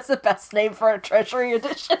 which... That's the best name for a Treasury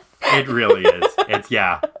edition. It really is. It's,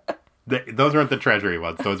 yeah. Those weren't the Treasury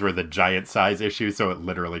ones. Those were the Giant Size issues, so it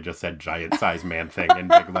literally just said Giant Size Man-Thing in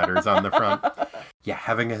big letters on the front. Yeah,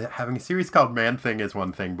 having a series called Man-Thing is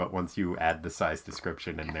one thing, but once you add the size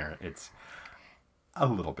description in there, it's a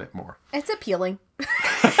little bit more. It's appealing.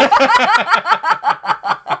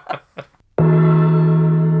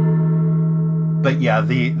 But yeah,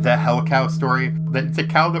 the Hell Cow story, it's a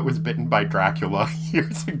cow that was bitten by Dracula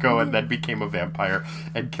years ago and then became a vampire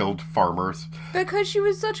and killed farmers. Because she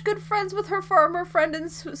was such good friends with her farmer friend in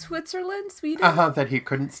Sweden. That he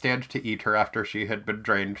couldn't stand to eat her after she had been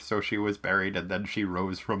drained, so she was buried and then she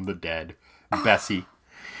rose from the dead. Bessie.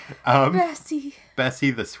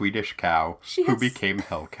 Bessie, the Swedish cow, who became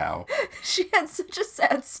Hell Cow. She had such a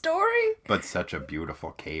sad story. But such a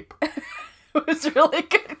beautiful cape. It was really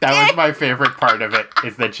good. That was my favorite part of it,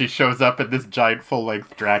 is that she shows up in this giant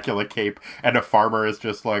full-length Dracula cape, and a farmer is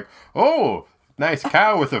just like, oh, nice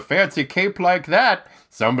cow with a fancy cape like that.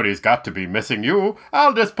 Somebody's got to be missing you.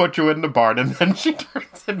 I'll just put you in the barn. And then she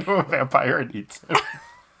turns into a vampire and eats him.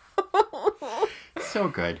 So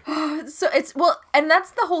good. So it's, well, and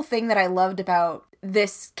that's the whole thing that I loved about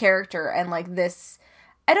this character and like this,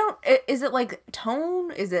 is it like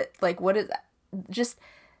tone? Is it like, what is that? Just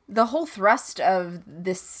the whole thrust of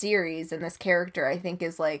this series and this character, I think,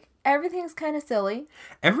 is like, everything's kind of silly.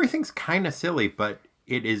 Everything's kind of silly, but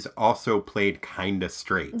it is also played kind of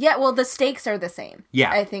straight. Yeah, well, the stakes are the same.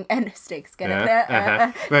 Yeah. I think, and stakes, get it?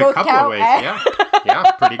 A Both couple of ways, yeah.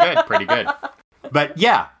 Yeah, pretty good. But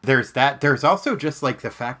yeah, there's that. There's also just like the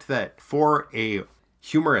fact that for a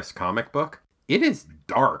humorous comic book, it is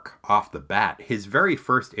dark off the bat. His very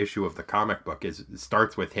first issue of the comic book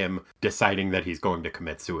starts with him deciding that he's going to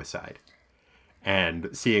commit suicide. And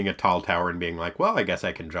seeing a tall tower and being like, well, I guess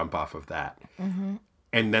I can jump off of that. Mm-hmm.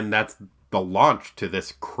 And then that's the launch to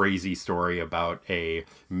this crazy story about a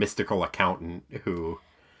mystical accountant who...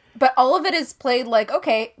 But all of it is played like,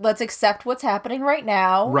 okay, let's accept what's happening right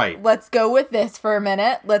now. Right. Let's go with this for a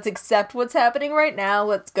minute. Let's accept what's happening right now.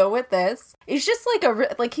 Let's go with this. He's just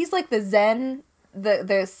like he's like the Zen,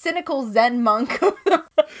 the cynical Zen monk.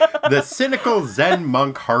 The cynical Zen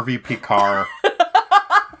monk Harvey Pekar,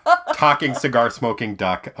 talking cigar smoking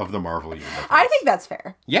duck of the Marvel Universe. I think that's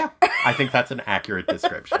fair. Yeah, I think that's an accurate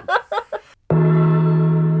description.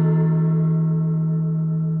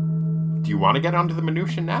 Do you want to get onto the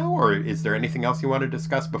minutia now, or is there anything else you want to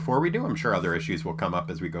discuss before we do? I'm sure other issues will come up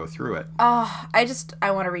as we go through it. I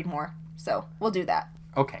want to read more, so we'll do that.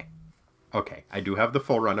 Okay. I do have the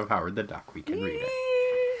full run of Howard the Duck. We can read it.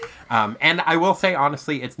 And I will say,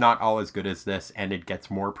 honestly, it's not all as good as this, and it gets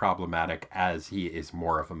more problematic as he is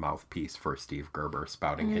more of a mouthpiece for Steve Gerber,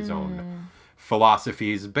 spouting his own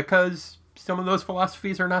philosophies, because some of those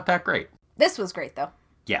philosophies are not that great. This was great, though.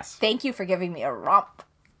 Yes. Thank you for giving me a romp.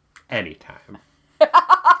 Anytime.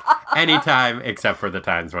 Anytime, except for the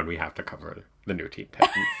times when we have to cover the New Teen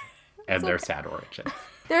Titans and their sad origins.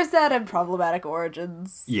 Their sad and problematic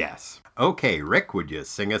origins. Yes. Okay, Rick, would you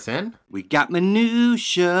sing us in? We got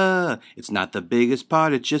minutia. It's not the biggest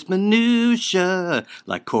part, it's just minutia.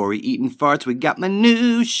 Like Corey eating farts, we got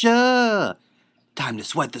minutia. Time to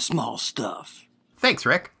sweat the small stuff. Thanks,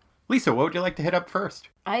 Rick. Lisa, what would you like to hit up first?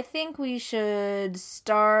 I think we should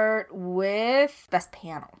start with Best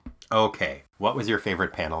Panel. Okay. What was your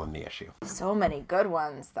favorite panel in the issue? So many good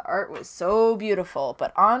ones. The art was so beautiful.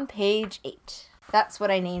 But on page 8, that's what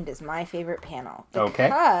I named as my favorite panel.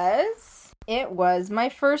 Because it was my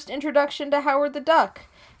first introduction to Howard the Duck.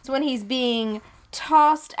 It's when he's being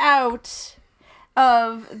tossed out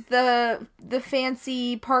of the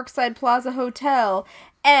fancy Parkside Plaza Hotel.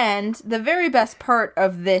 And the very best part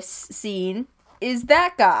of this scene is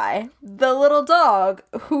that guy, the little dog,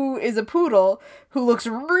 who is a poodle, who looks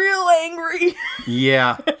real angry.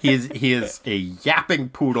 Yeah, he is a yapping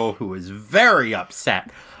poodle who is very upset.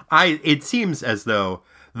 It seems as though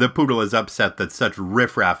the poodle is upset that such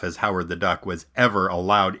riffraff as Howard the Duck was ever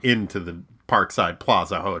allowed into the Parkside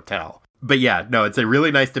Plaza Hotel. But yeah, no, it's a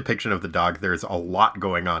really nice depiction of the dog. There's a lot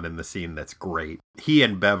going on in the scene that's great. He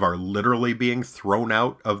and Bev are literally being thrown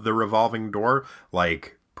out of the revolving door,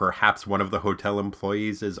 like perhaps one of the hotel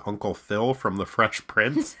employees is Uncle Phil from The Fresh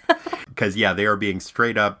Prince. Because, yeah, they are being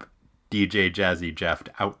straight up DJ Jazzy Jeffed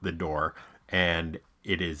out the door. And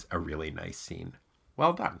it is a really nice scene.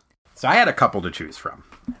 Well done. So I had a couple to choose from.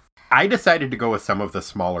 I decided to go with some of the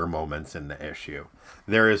smaller moments in the issue.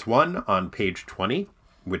 There is one on page 20,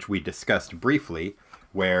 which we discussed briefly,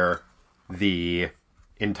 where the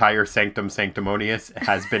entire Sanctum Sanctimonious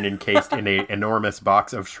has been encased in an enormous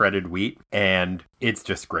box of shredded wheat, and it's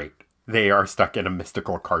just great. They are stuck in a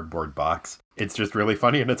mystical cardboard box. It's just really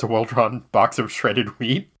funny, and it's a well-drawn box of shredded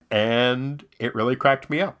wheat, and it really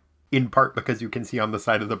cracked me up. In part because you can see on the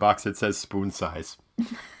side of the box it says spoon size.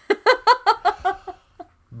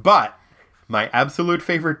 But my absolute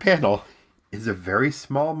favorite panel is a very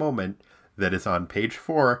small moment that is on page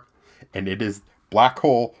 4, and it is Black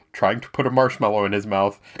Hole trying to put a marshmallow in his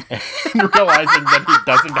mouth and realizing that he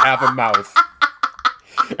doesn't have a mouth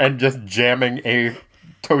and just jamming a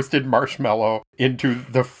toasted marshmallow into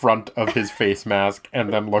the front of his face mask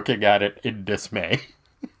and then looking at it in dismay.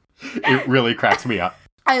 It really cracks me up.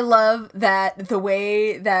 I love that the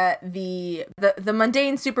way that the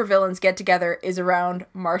mundane supervillains get together is around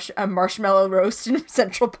a marshmallow roast in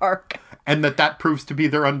Central Park. And that proves to be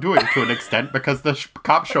their undoing to an extent because the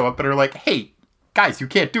cops show up and are like, hey, guys, you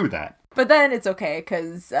can't do that. But then it's okay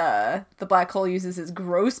because the black hole uses his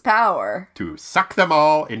gross power to suck them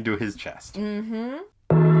all into his chest. Mm-hmm.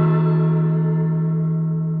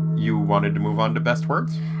 You wanted to move on to best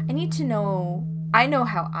words? I need to know... I know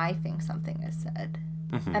how I think something is said.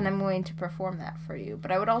 Mm-hmm. And I'm going to perform that for you.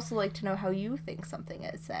 But I would also like to know how you think something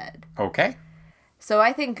is said. Okay. So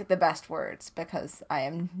I think the best words, because I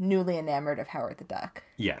am newly enamored of Howard the Duck.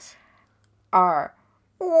 Yes. Are...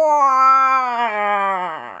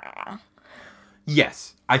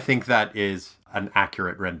 Yes. I think that is an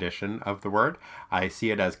accurate rendition of the word. I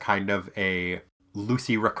see it as kind of a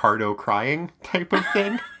Lucy Ricardo crying type of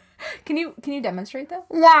thing. Can you demonstrate that?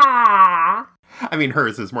 Wah! I mean,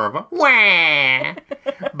 hers is more of a wah.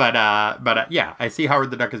 But yeah, I see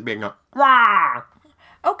Howard the Duck as being a wah.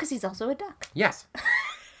 Oh, because he's also a duck. Yes.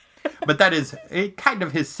 But that is a kind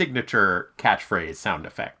of his signature catchphrase sound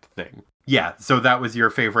effect thing. Yeah, so that was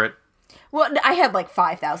your favorite? Well, I had like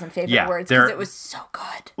 5,000 favorite words because it was so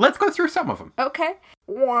good. Let's go through some of them. Okay.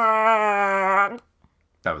 Wah.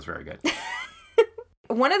 That was very good.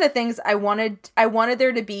 One of the things I wanted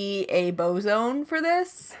there to be a bozone for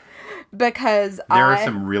this because there are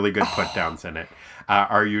some really good put downs in it.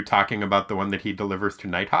 Are you talking about the one that he delivers to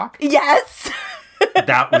Nighthawk? Yes.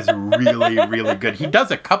 That was really, really good. He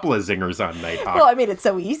does a couple of zingers on Nighthawk. Well, I mean, it's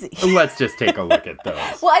so easy. Let's just take a look at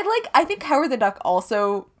those. Well, I think Howard the Duck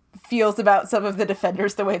also feels about some of the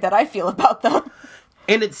Defenders the way that I feel about them.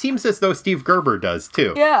 And it seems as though Steve Gerber does,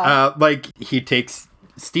 too. Yeah. He takes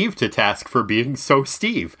Steve to task for being so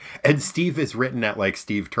Steve. And Steve is written at like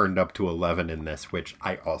Steve turned up to 11 in this, which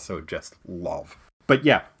I also just love. But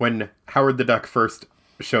yeah, when Howard the Duck first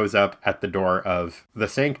shows up at the door of the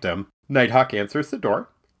sanctum, Nighthawk answers the door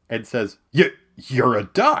and says, You're a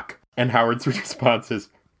duck. And Howard's response is,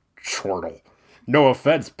 chortle. No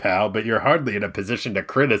offense, pal, but you're hardly in a position to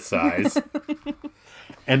criticize.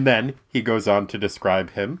 And then he goes on to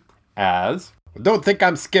describe him as, don't think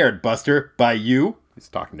I'm scared, Buster, by you. He's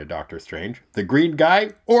talking to Doctor Strange. The green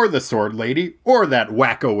guy, or the sword lady, or that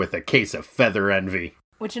wacko with a case of feather envy.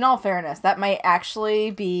 Which, in all fairness, that might actually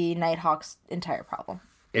be Nighthawk's entire problem.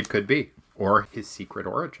 It could be. Or his secret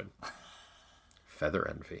origin. Feather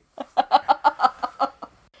envy.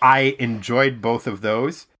 I enjoyed both of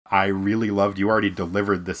those. I really loved, you already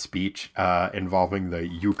delivered the speech involving the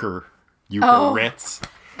Euchre Ritz.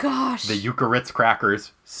 Gosh. The Euchre Ritz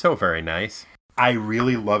crackers. So very nice. I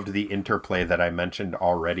really loved the interplay that I mentioned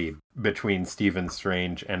already between Stephen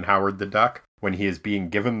Strange and Howard the Duck when he is being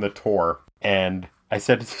given the tour. And I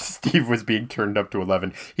said Steve was being turned up to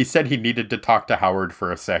 11. He said he needed to talk to Howard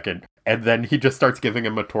for a second. And then he just starts giving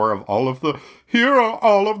him a tour of here are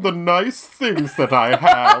all of the nice things that I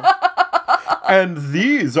have. And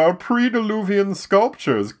these are pre-Diluvian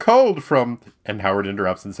sculptures culled from... And Howard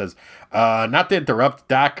interrupts and says, not to interrupt,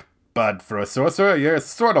 Doc, but for a sorcerer, you're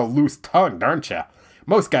sort of loose-tongued, aren't you?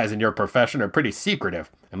 Most guys in your profession are pretty secretive,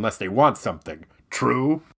 unless they want something.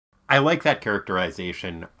 True? I like that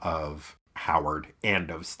characterization of Howard and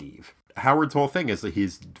of Steve. Howard's whole thing is that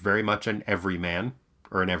he's very much an everyman,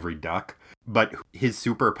 or an every duck, but his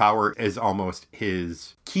superpower is almost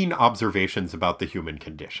his keen observations about the human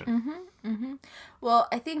condition. Mm-hmm, mm-hmm. Well,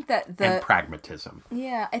 I think that and pragmatism.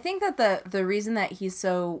 Yeah, I think that the reason that he's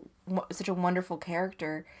such a wonderful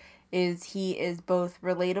character is he is both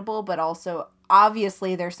relatable, but also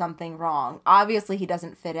obviously there's something wrong. Obviously he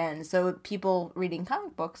doesn't fit in, so people reading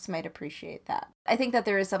comic books might appreciate that. I think that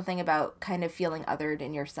there is something about kind of feeling othered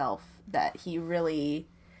in yourself that he really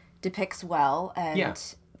depicts well,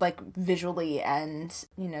 and like visually and,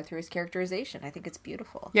 through his characterization. I think it's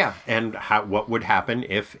beautiful. Yeah, and what would happen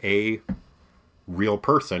if a real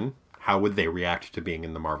person, how would they react to being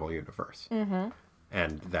in the Marvel Universe? Mm-hmm.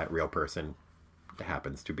 And that real person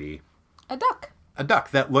happens to be... a duck. A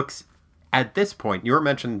duck that looks... At this point, you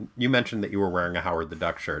mentioned that you were wearing a Howard the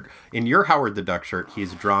Duck shirt. In your Howard the Duck shirt,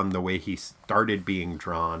 he's drawn the way he started being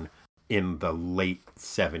drawn in the late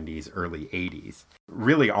 70s, early 80s.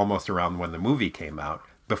 Really almost around when the movie came out.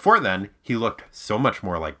 Before then, he looked so much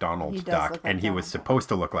more like Donald Duck, and he was supposed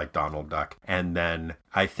to look like Donald Duck. And then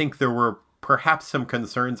I think there were perhaps some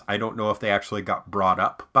concerns. I don't know if they actually got brought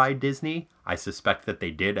up by Disney. I suspect that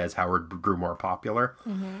they did as Howard grew more popular.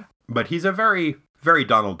 Mm-hmm. But he's a very, very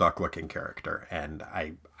Donald Duck looking character, and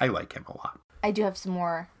I like him a lot. I do have some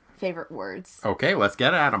more favorite words. Okay, let's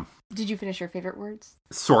get at them. Did you finish your favorite words?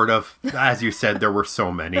 Sort of. As you said, there were so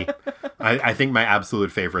many. I think my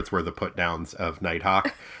absolute favorites were the put-downs of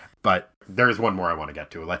Nighthawk, but there's one more I want to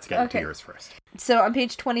get to. Let's get into yours first. So on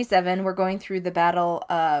page 27, we're going through the battle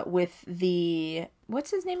with the...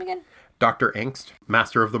 What's his name again? Dr. Angst,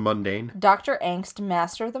 Master of the Mundane. Dr. Angst,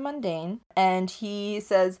 Master of the Mundane. And he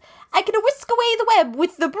says, I can whisk away the web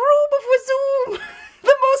with the broom of Wazoom,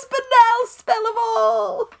 the most banal spell of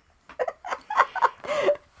all.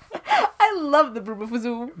 I love the broom of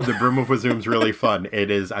Wazoom. The broom of Wazoom's really fun.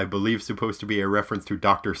 It is, I believe, supposed to be a reference to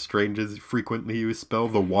Doctor Strange's frequently used spell,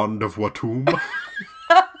 the Wand of Watoomb.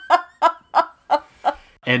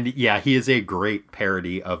 And yeah, he is a great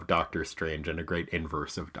parody of Doctor Strange and a great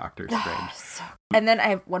inverse of Doctor Strange. And then I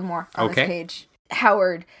have one more on this page.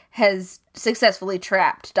 Howard has successfully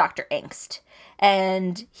trapped Dr. Angst.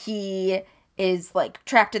 And he is, like,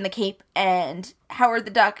 trapped in the cape. And Howard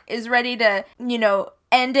the Duck is ready to,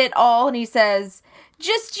 end it all. And he says,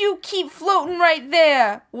 just you keep floating right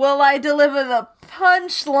there while I deliver the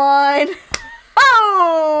punchline.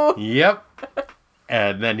 Oh! Yep.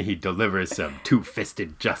 And then he delivers some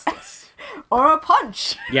two-fisted justice. Or a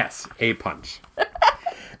punch. Yes, a punch.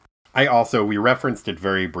 We referenced it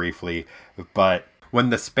very briefly, but when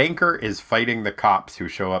the spanker is fighting the cops who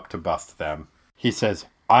show up to bust them, he says,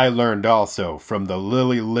 I learned also from the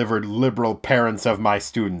lily-livered liberal parents of my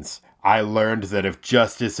students. I learned that if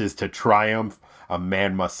justice is to triumph, a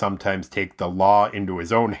man must sometimes take the law into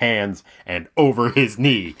his own hands and over his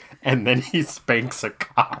knee. And then he spanks a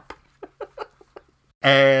cop.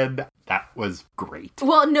 And that was great.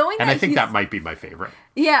 Well, knowing that I think that might be my favorite.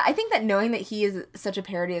 Yeah, I think that knowing that he is such a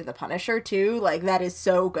parody of the Punisher, too, like, that is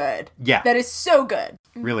so good. Yeah. That is so good.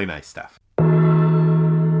 Really nice stuff.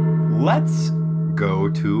 Let's go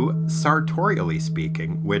to sartorially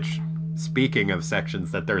speaking, which, speaking of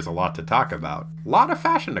sections that there's a lot to talk about, a lot of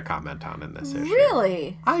fashion to comment on in this issue.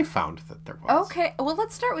 Really? I found that there was. Okay, well,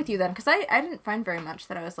 let's start with you then, because I didn't find very much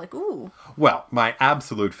that I was like, ooh. Well, my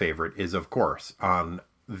absolute favorite is, of course, on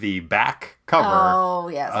the back cover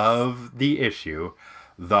of the issue,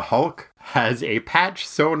 the Hulk has a patch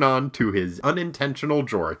sewn on to his unintentional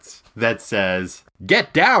jorts that says,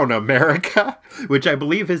 "Get down, America," which I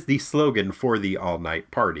believe is the slogan for the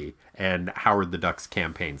all-night party and Howard the Duck's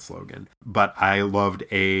campaign slogan. But I loved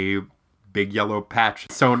a big yellow patch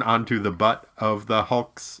sewn onto the butt of the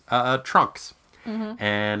Hulk's trunks. Mm-hmm.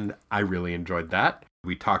 And I really enjoyed that.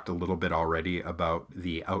 We talked a little bit already about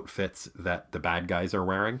the outfits that the bad guys are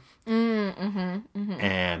wearing.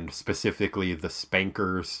 And specifically the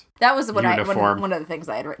Spankers That was what uniform. one of the things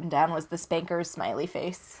I had written down was the Spankers smiley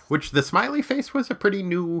face. Which the smiley face was a pretty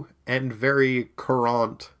new and very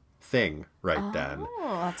current thing then.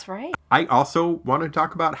 Oh, that's right. I also want to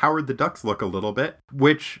talk about Howard the Duck's look a little bit,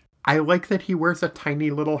 which I like that he wears a tiny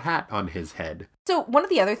little hat on his head. So one of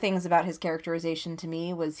the other things about his characterization to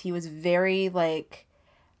me was he was very, like,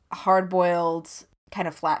 hard-boiled, kind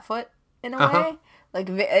of flatfoot in a way. Like,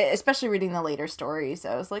 especially reading the later stories.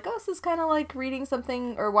 I was like, oh, this is kind of like reading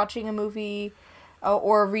something or watching a movie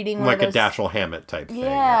or reading one like of those... a Dashiell Hammett type thing.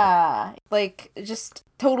 Yeah. Like, just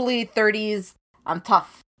totally 30s, I'm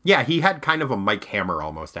tough. Yeah, he had kind of a Mike Hammer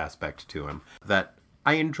almost aspect to him that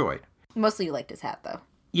I enjoyed. Mostly you liked his hat, though.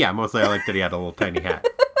 Yeah, mostly I liked that he had a little tiny hat.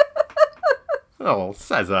 Oh,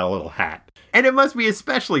 says that little hat. And it must be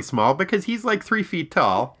especially small because he's like 3 feet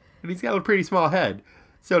tall and he's got a pretty small head.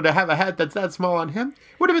 So to have a hat that's that small on him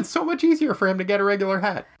would have been so much easier for him to get a regular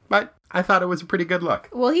hat. But I thought it was a pretty good look.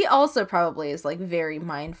 Well, he also probably is, like, very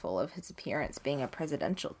mindful of his appearance being a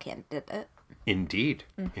presidential candidate. Indeed.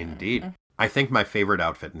 Indeed. I think my favorite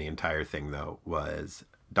outfit in the entire thing, though, was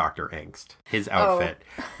Dr. Angst. His outfit,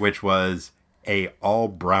 which was a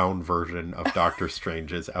all-brown version of Doctor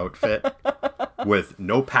Strange's outfit with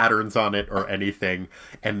no patterns on it or anything.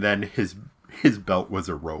 And then his belt was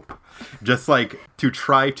a rope. Just like to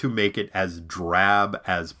try to make it as drab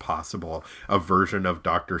as possible, a version of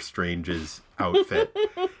Doctor Strange's outfit,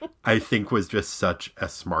 I think was just such a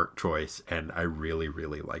smart choice. And I really,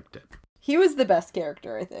 really liked it. He was the best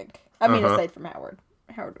character, I think. I mean, aside from Howard.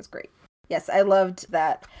 Howard was great. Yes, I loved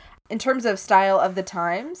that. In terms of style of the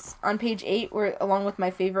times, on page 8, along with my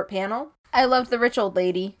favorite panel, I loved the rich old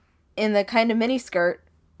lady in the kind of mini skirt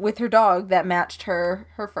with her dog that matched her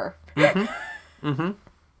fur. I thought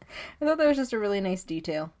that was just a really nice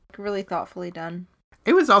detail. Really thoughtfully done.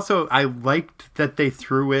 It was also, I liked that they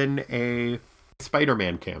threw in a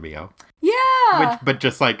Spider-Man cameo. Yeah! But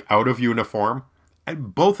just like out of uniform.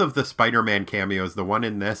 both of the Spider-Man cameos, the one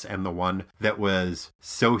in this and the one that was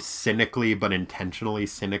so cynically but intentionally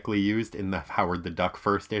cynically used in the Howard the Duck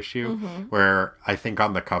first issue, where I think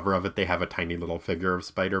on the cover of it they have a tiny little figure of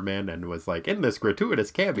Spider-Man and was like, in this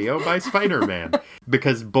gratuitous cameo by Spider-Man.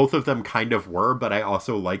 Because both of them kind of were, but I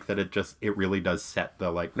also like that it really does set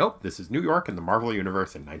the like, nope, this is New York in the Marvel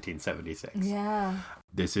Universe in 1976. Yeah.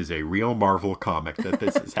 This is a real Marvel comic that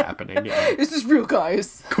this is happening. Yeah. This is real,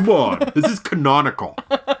 guys. Come on. This is canonical.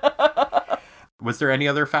 Was there any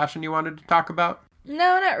other fashion you wanted to talk about?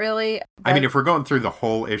 No, not really. I mean, if we're going through the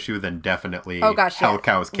whole issue, then definitely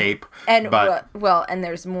Hellcow's cape. And and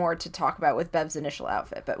there's more to talk about with Bev's initial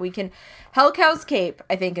outfit, but Hellcow's cape,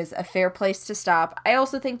 I think, is a fair place to stop. I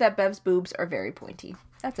also think that Bev's boobs are very pointy.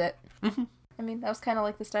 That's it. Mm-hmm. I mean, that was kind of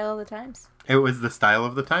like the style of the times. It was the style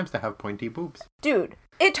of the times to have pointy boobs. Dude,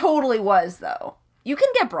 it totally was, though. You can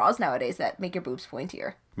get bras nowadays that make your boobs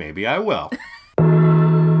pointier. Maybe I will.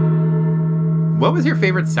 What was your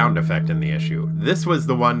favorite sound effect in the issue? This was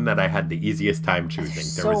the one that I had the easiest time choosing.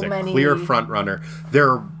 There was a clear front runner.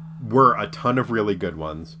 There were a ton of really good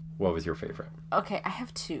ones. What was your favorite? Okay, I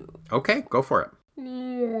have two. Okay, go for it.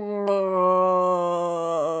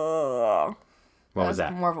 What was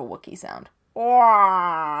that? More of a Wookiee sound.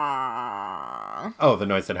 Oh, the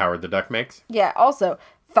noise that Howard the Duck makes? Yeah, also,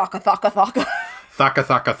 thaka thaka thaka. Thaka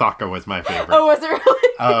thaka thaka was my favorite. Oh, was it really?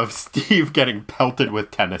 Of Steve getting pelted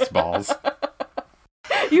with tennis balls.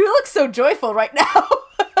 You look so joyful right now.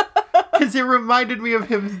 Because it reminded me of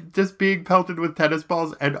him just being pelted with tennis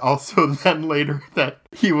balls, and also then later that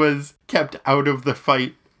he was kept out of the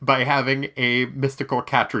fight by having a mystical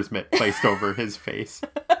catcher's mitt placed over his face.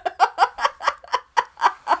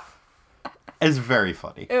 It's very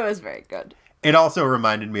funny. It was very good. It also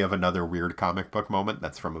reminded me of another weird comic book moment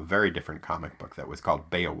that's from a very different comic book that was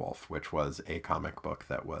called Beowulf, which was a comic book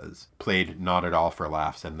that was played not at all for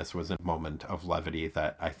laughs, and this was a moment of levity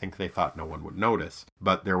that I think they thought no one would notice.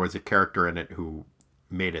 But there was a character in it who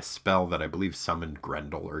made a spell that I believe summoned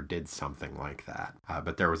Grendel or did something like that.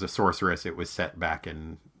 But there was a sorceress. It was set back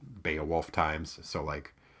in Beowulf times, so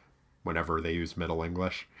like whenever they used Middle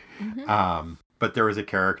English. Mm-hmm. But there was a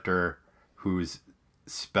character whose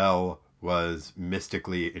spell was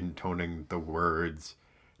mystically intoning the words,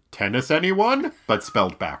 "Tennis anyone?" but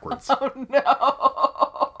spelled backwards. Oh, no.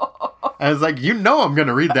 I was like, I'm going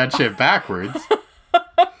to read that shit backwards.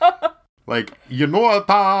 Like,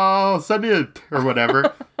 send it, or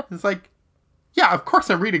whatever. It's like, yeah, of course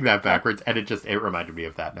I'm reading that backwards. And it reminded me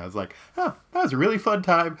of that. And I was like, that was a really fun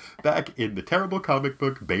time back in the terrible comic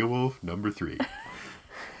book Beowulf #3.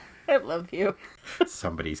 I love you.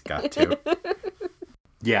 Somebody's got to.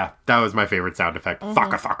 Yeah, that was my favorite sound effect. Mm-hmm.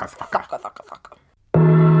 Thaka, thaka, thaka. Thaka, thaka, thaka.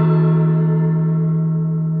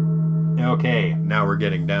 Okay, now we're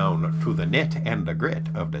getting down to the nit and the grit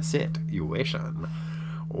of the situation.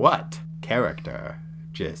 What character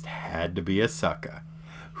just had to be a sucker?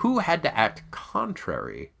 Who had to act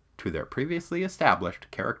contrary to their previously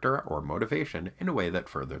established character or motivation in a way that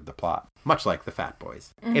furthered the plot? Much like the Fat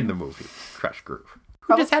Boys in the movie Crush Groove.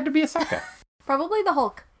 Who just had to be a sucker? Probably the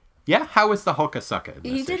Hulk. Yeah? How was the Hulk a sucker in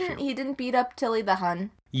this issue? He didn't beat up Tilly the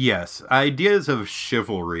Hun. Yes. Ideas of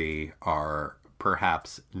chivalry are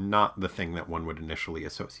perhaps not the thing that one would initially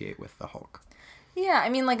associate with the Hulk. Yeah, I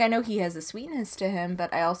mean, like, I know he has a sweetness to him,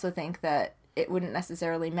 but I also think that it wouldn't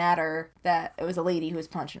necessarily matter that it was a lady who was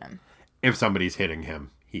punching him. If somebody's hitting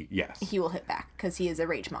him, he will hit back, because he is a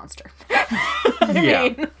rage monster. Yeah. I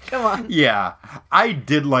mean, come on. Yeah. I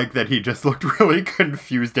did like that he just looked really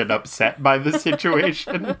confused and upset by the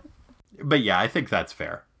situation. But yeah, I think that's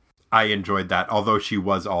fair. I enjoyed that, although she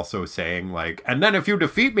was also saying, like, and then if you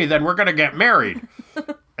defeat me, then we're going to get married.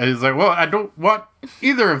 And he's like, well, I don't want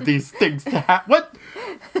either of these things to happen.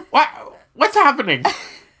 What's happening?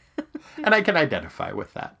 And I can identify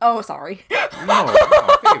with that. Oh, sorry. No,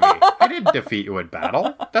 baby. I didn't defeat you in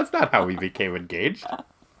battle. That's not how we became engaged.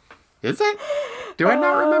 Is it? Do I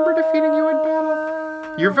not remember defeating you in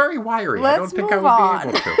battle? You're very wiry. I don't think I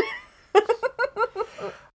would be able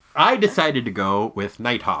to. I decided to go with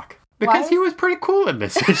Nighthawk because he was pretty cool in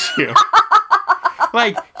this issue.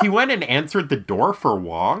 Like, he went and answered the door for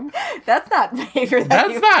Wong. That's not behavior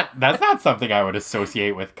that's not something I would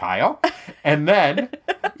associate with Kyle. And then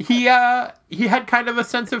he had kind of a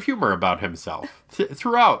sense of humor about himself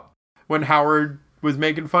throughout. When Howard was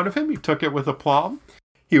making fun of him, he took it with aplomb.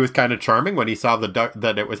 He was kind of charming when he saw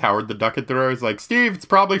that it was Howard the Duck at the door. He was like, Steve, it's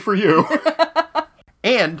probably for you.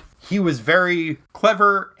 And he was very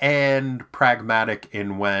clever and pragmatic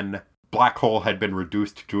in when Black Hole had been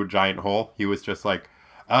reduced to a giant hole. He was just like,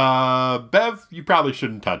 Bev, you probably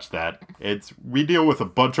shouldn't touch that. We deal with a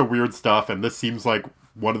bunch of weird stuff, and this seems like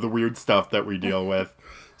one of the weird stuff that we deal with.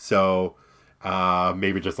 So,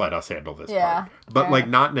 maybe just let us handle this part. But, like,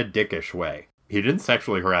 not in a dickish way. He didn't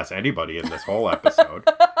sexually harass anybody in this whole episode.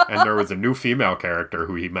 And there was a new female character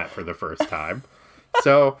who he met for the first time.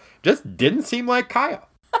 So, just didn't seem like Kyle.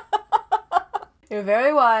 You're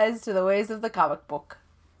very wise to the ways of the comic book.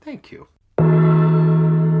 Thank you.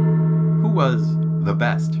 Who was the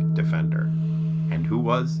best defender? And who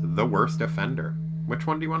was the worst offender? Which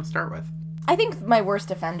one do you want to start with? I think my worst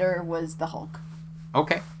offender was the Hulk.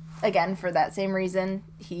 Okay. Again, for that same reason,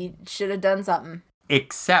 he should have done something.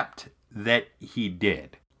 Except that he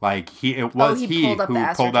did. Like, it was he who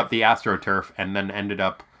pulled up the AstroTurf and then ended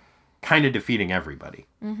up kind of defeating everybody.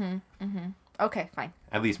 Okay, fine.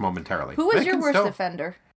 At least momentarily. Who was your worst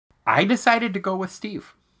offender? I decided to go with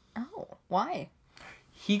Steve. Oh, why?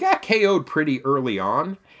 He got KO'd pretty early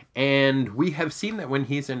on, and we have seen that when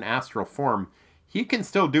he's in astral form, he can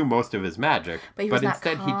still do most of his magic, but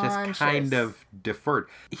instead he just kind of deferred.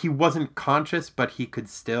 He wasn't conscious, but he could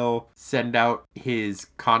still send out his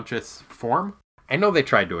conscious form. I know they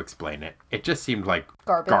tried to explain it. It just seemed like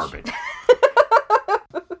garbage.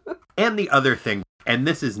 And the other thing, and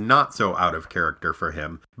this is not so out of character for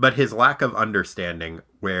him, but his lack of understanding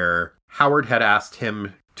where Howard had asked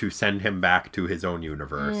him to send him back to his own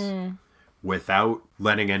universe without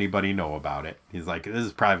letting anybody know about it. He's like, this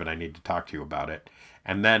is private, I need to talk to you about it.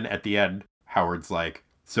 And then at the end, Howard's like,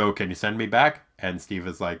 so can you send me back? And Steve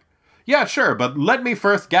is like, yeah, sure, but let me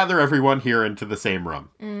first gather everyone here into the same room.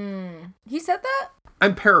 He said that?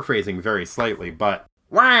 I'm paraphrasing very slightly, but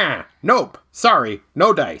wah! Nope. Sorry.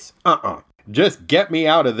 No dice. Just get me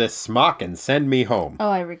out of this smock and send me home. Oh,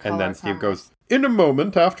 I recall. And then Steve goes, in a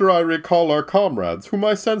moment after I recall our comrades, whom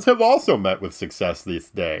I sense have also met with success this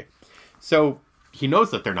day. So he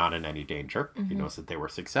knows that they're not in any danger. He knows that they were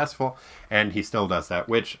successful, and he still does that,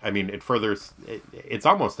 which, I mean, it's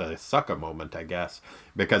almost a sucka moment, I guess,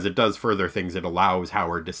 because it does further things. It allows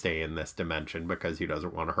Howard to stay in this dimension because he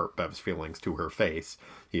doesn't want to hurt Bev's feelings to her face.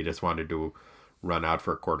 He just wanted to run out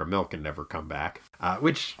for a quart of milk and never come back,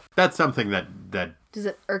 which that's something that Does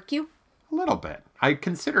it irk you? A little bit. I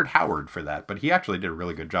considered Howard for that, but he actually did a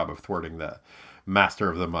really good job of thwarting the master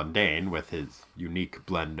of the mundane with his unique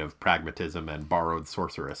blend of pragmatism and borrowed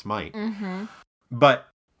sorceress might. But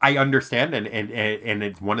I understand, and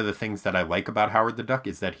it's one of the things that I like about Howard the Duck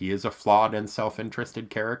is that he is a flawed and self-interested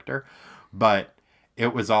character, but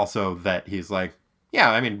it was also that he's like, yeah,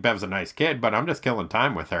 I mean, Bev's a nice kid, but I'm just killing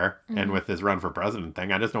time with her and with this run for president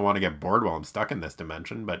thing. I just don't want to get bored while I'm stuck in this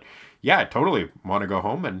dimension. But yeah, I totally want to go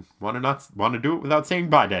home and want to do it without saying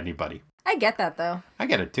bye to anybody. I get that, though. I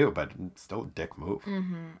get it, too, but it's still a dick move.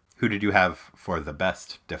 Who did you have for the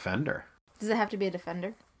best defender? Does it have to be a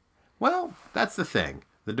defender? Well, that's the thing.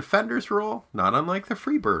 The defender's rule, not unlike the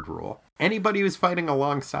Freebird rule. Anybody who's fighting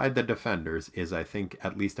alongside the defenders is, I think,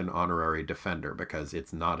 at least an honorary defender because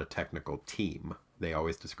it's not a technical team. They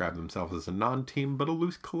always describe themselves as a non-team, but a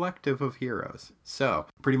loose collective of heroes. So,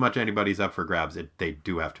 pretty much anybody's up for grabs. They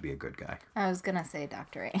do have to be a good guy. I was going to say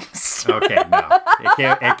Dr. Angst. Okay, no.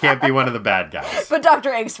 It can't be one of the bad guys. But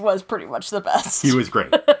Dr. Angst was pretty much the best. He was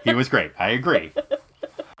great. I agree.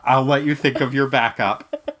 I'll let you think of your backup.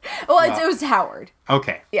 Well, it was Howard.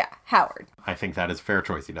 Okay. Yeah, Howard. I think that is a fair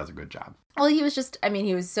choice. He does a good job. Well, he was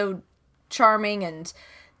he was so charming and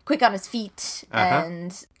quick on his feet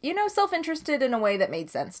and, self-interested in a way that made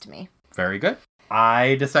sense to me. Very good.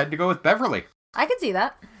 I decided to go with Beverly. I could see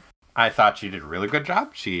that. I thought she did a really good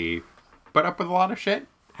job. She put up with a lot of shit,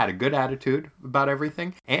 had a good attitude about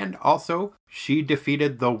everything, and also she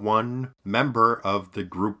defeated the one member of the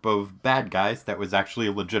group of bad guys that was actually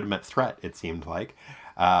a legitimate threat, it seemed like.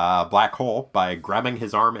 Black Hole, by grabbing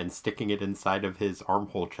his arm and sticking it inside of his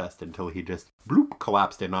armhole chest until he just bloop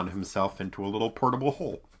collapsed in on himself into a little portable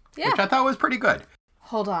hole. Yeah. Which I thought was pretty good.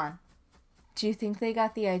 Hold on. Do you think they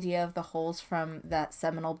got the idea of the holes from that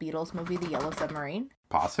seminal Beatles movie, The Yellow Submarine?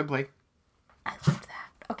 Possibly. I love that.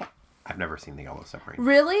 Okay. I've never seen The Yellow Submarine.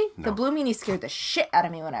 Really? No. The Blue Meanie scared the shit out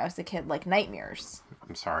of me when I was a kid, like nightmares.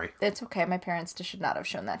 I'm sorry. It's okay. My parents should not have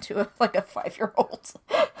shown that to a 5-year-old.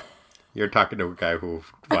 You're talking to a guy who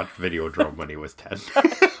watched Videodrome when he was 10.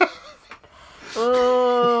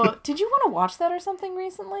 Oh, did you want to watch that or something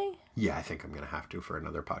recently? Yeah, I think I'm going to have to for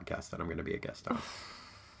another podcast that I'm going to be a guest on.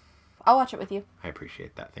 I'll watch it with you. I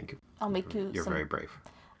appreciate that. Thank you. I'll make you You're very brave.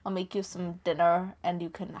 I'll make you some dinner and you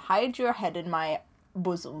can hide your head in my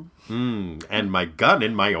bosom. And my gun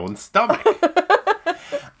in my own stomach.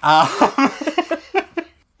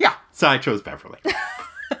 Yeah, so I chose Beverly.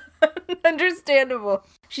 Understandable.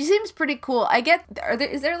 She seems pretty cool. I get,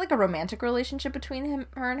 is there like a romantic relationship between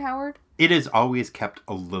her and Howard? It is always kept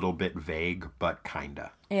a little bit vague, but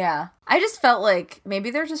kinda. Yeah. I just felt like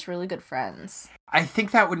maybe they're just really good friends. I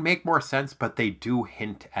think that would make more sense, but they do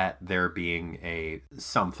hint at there being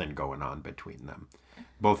something going on between them.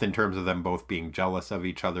 Both in terms of them both being jealous of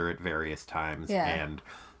each other at various times, and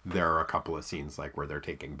there are a couple of scenes like where they're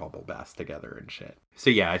taking bubble baths together and shit. So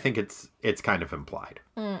yeah, I think it's kind of implied.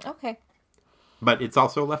 Okay. But it's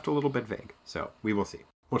also left a little bit vague, so we will see.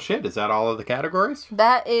 Well, shit, is that all of the categories?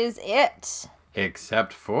 That is it.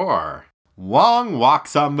 Except for Wong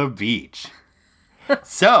Walks on the Beach.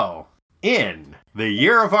 So, in the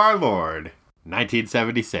year of our Lord,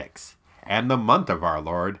 1976, and the month of our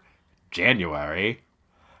Lord, January,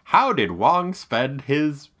 how did Wong spend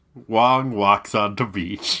his Wong Walks on the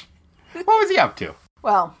Beach? What was he up to?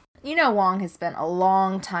 Well, you know Wong has spent a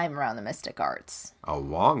long time around the mystic arts. A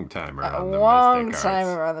long time around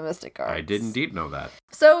the mystic arts. I did indeed know that.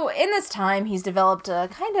 So, in this time, he's developed a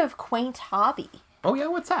kind of quaint hobby. Oh, yeah?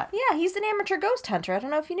 What's that? Yeah, he's an amateur ghost hunter. I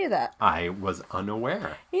don't know if you knew that. I was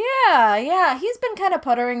unaware. Yeah. He's been kind of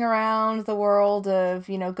puttering around the world of,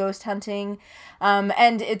 ghost hunting.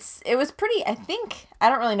 And it was pretty, I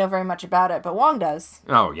don't really know very much about it, but Wong does.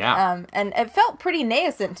 Oh, yeah. And it felt pretty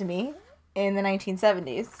nascent to me in the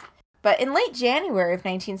 1970s. But in late January of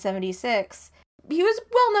 1976, he was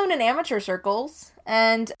well known in amateur circles,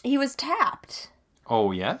 and he was tapped.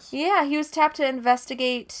 Oh, yes? Yeah, he was tapped to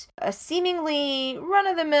investigate a seemingly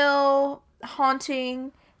run-of-the-mill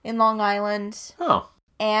haunting in Long Island. Oh.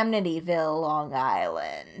 Amityville, Long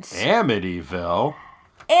Island. Amityville?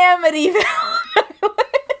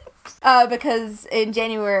 Because in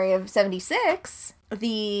January of 76,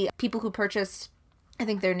 the people who purchased, I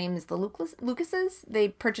think their name is the Lucases. They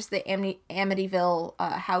purchased the Amityville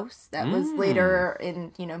house that was later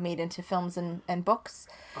made into films and books.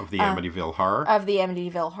 Of the Amityville horror? Of the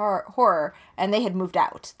Amityville horror. And they had moved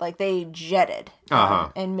out. Like, they jetted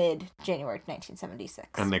in mid-January 1976.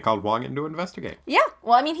 And they called Wong in to investigate. Yeah.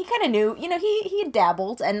 Well, I mean, he kind of knew. He had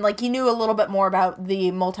dabbled. And, he knew a little bit more about the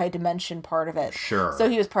multi-dimension part of it. Sure. So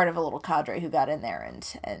he was part of a little cadre who got in there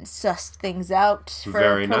and sussed things out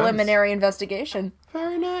for a preliminary investigation.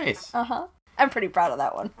 Very nice. I'm pretty proud of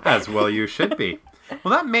that one. As well you should be.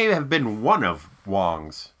 Well, that may have been one of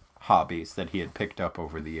Wong's hobbies that he had picked up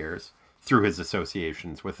over the years through his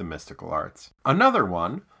associations with the mystical arts. Another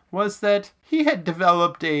one was that he had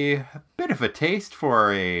developed a bit of a taste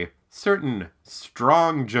for a certain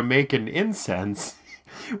strong Jamaican incense,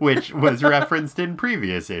 which was referenced in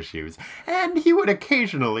previous issues. And he would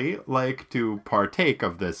occasionally like to partake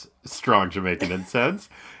of this strong Jamaican incense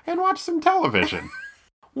and watch some television.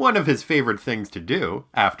 One of his favorite things to do,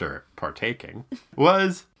 after partaking,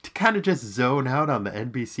 was to kind of just zone out on the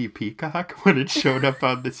NBC Peacock when it showed up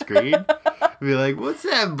on the screen. Be like, what's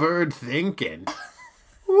that bird thinking?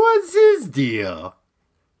 What's his deal?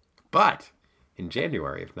 But in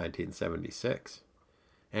January of 1976,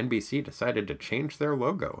 NBC decided to change their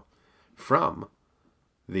logo from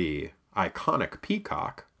the iconic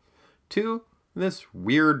peacock to this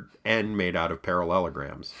weird N made out of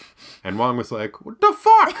parallelograms. And Wong was like, what the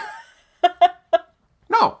fuck?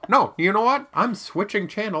 No, you know what? I'm switching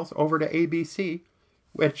channels over to ABC,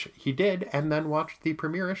 which he did, and then watched the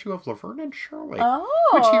premiere issue of Laverne and Shirley,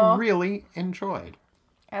 which he really enjoyed.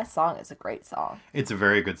 That song is a great song. It's a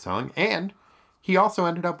very good song, and he also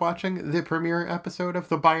ended up watching the premiere episode of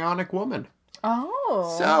The Bionic Woman.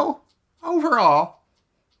 Oh. So, overall,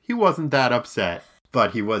 he wasn't that upset,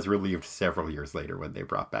 but he was relieved several years later when they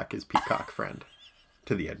brought back his peacock friend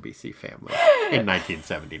to the NBC family in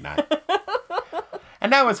 1979.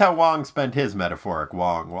 And that was how Wong spent his metaphoric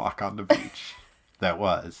Wong walk on the beach. That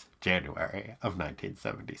was January of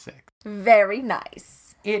 1976. Very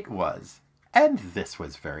nice. It was. And this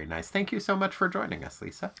was very nice. Thank you so much for joining us,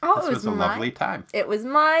 Lisa. Oh, this was a lovely time. It was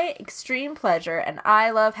my extreme pleasure, and I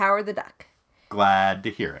love Howard the Duck. Glad to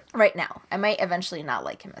hear it. Right now. I might eventually not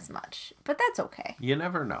like him as much, but that's okay. You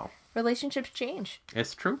never know. Relationships change.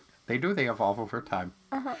 It's true. They do. They evolve over time.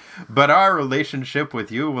 But our relationship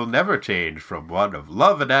with you will never change from one of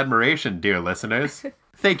love and admiration, dear listeners.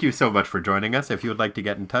 Thank you so much for joining us. If you would like to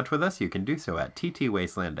get in touch with us, you can do so at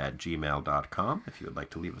ttwasteland@gmail.com. If you would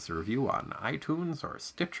like to leave us a review on iTunes or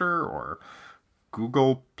Stitcher or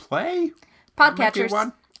Google Play.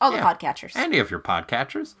 Podcatchers. All the podcatchers. Any of your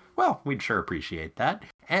podcatchers. Well, we'd sure appreciate that.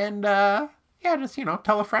 And, just,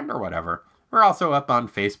 tell a friend or whatever. We're also up on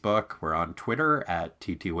Facebook. We're on Twitter at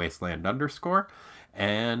ttwasteland_.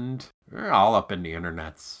 And we're all up in the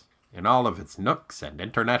internets. In all of its nooks and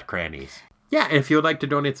internet crannies. Yeah, and if you would like to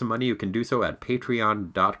donate some money, you can do so at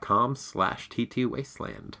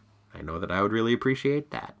patreon.com/ttwasteland. I know that I would really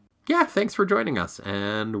appreciate that. Yeah, thanks for joining us,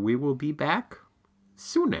 and we will be back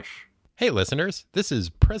soonish. Hey, listeners, this is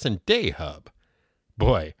Present Day Hub.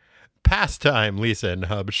 Boy, past time Lisa and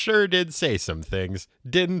Hub sure did say some things,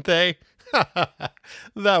 didn't they?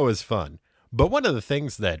 That was fun. But one of the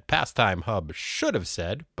things that Past Time Hub should have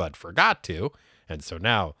said, but forgot to, and so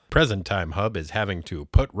now Present Time Hub is having to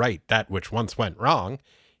put right that which once went wrong,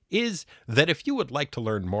 is that if you would like to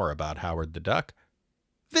learn more about Howard the Duck,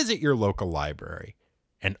 visit your local library.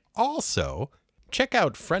 And also, check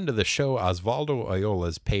out friend of the show Osvaldo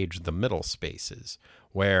Oyola's page, The Middle Spaces,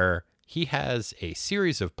 where he has a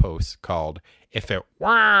series of posts called If It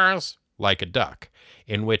Was Like a Duck,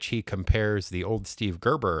 in which he compares the old Steve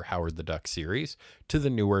Gerber Howard the Duck series to the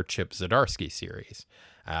newer Chip Zdarsky series.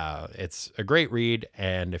 It's a great read,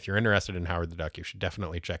 and if you're interested in Howard the Duck, you should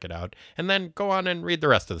definitely check it out. And then go on and read the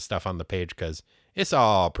rest of the stuff on the page, because it's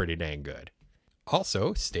all pretty dang good.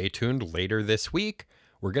 Also, stay tuned later this week.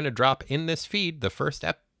 We're going to drop in this feed the first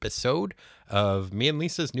episode of me and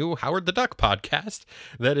Lisa's new Howard the Duck podcast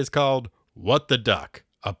that is called What the Duck,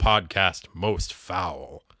 a podcast most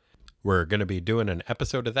foul. We're going to be doing an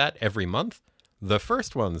episode of that every month. The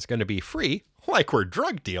first one's going to be free, like we're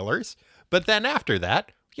drug dealers. But then after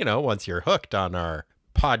that, once you're hooked on our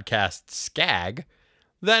podcast scag,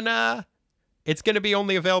 then it's going to be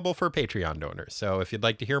only available for Patreon donors. So if you'd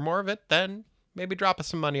like to hear more of it, then maybe drop us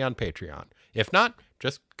some money on Patreon. If not,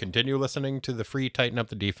 just continue listening to the free Tighten Up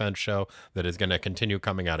the Defense show that is going to continue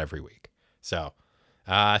coming out every week. So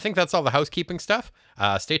I think that's all the housekeeping stuff.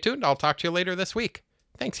 Stay tuned. I'll talk to you later this week.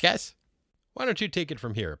 Thanks, guys. Why don't you take it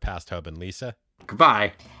from here, Past Hub and Lisa?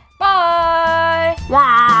 Goodbye. Bye.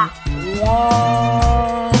 Wow.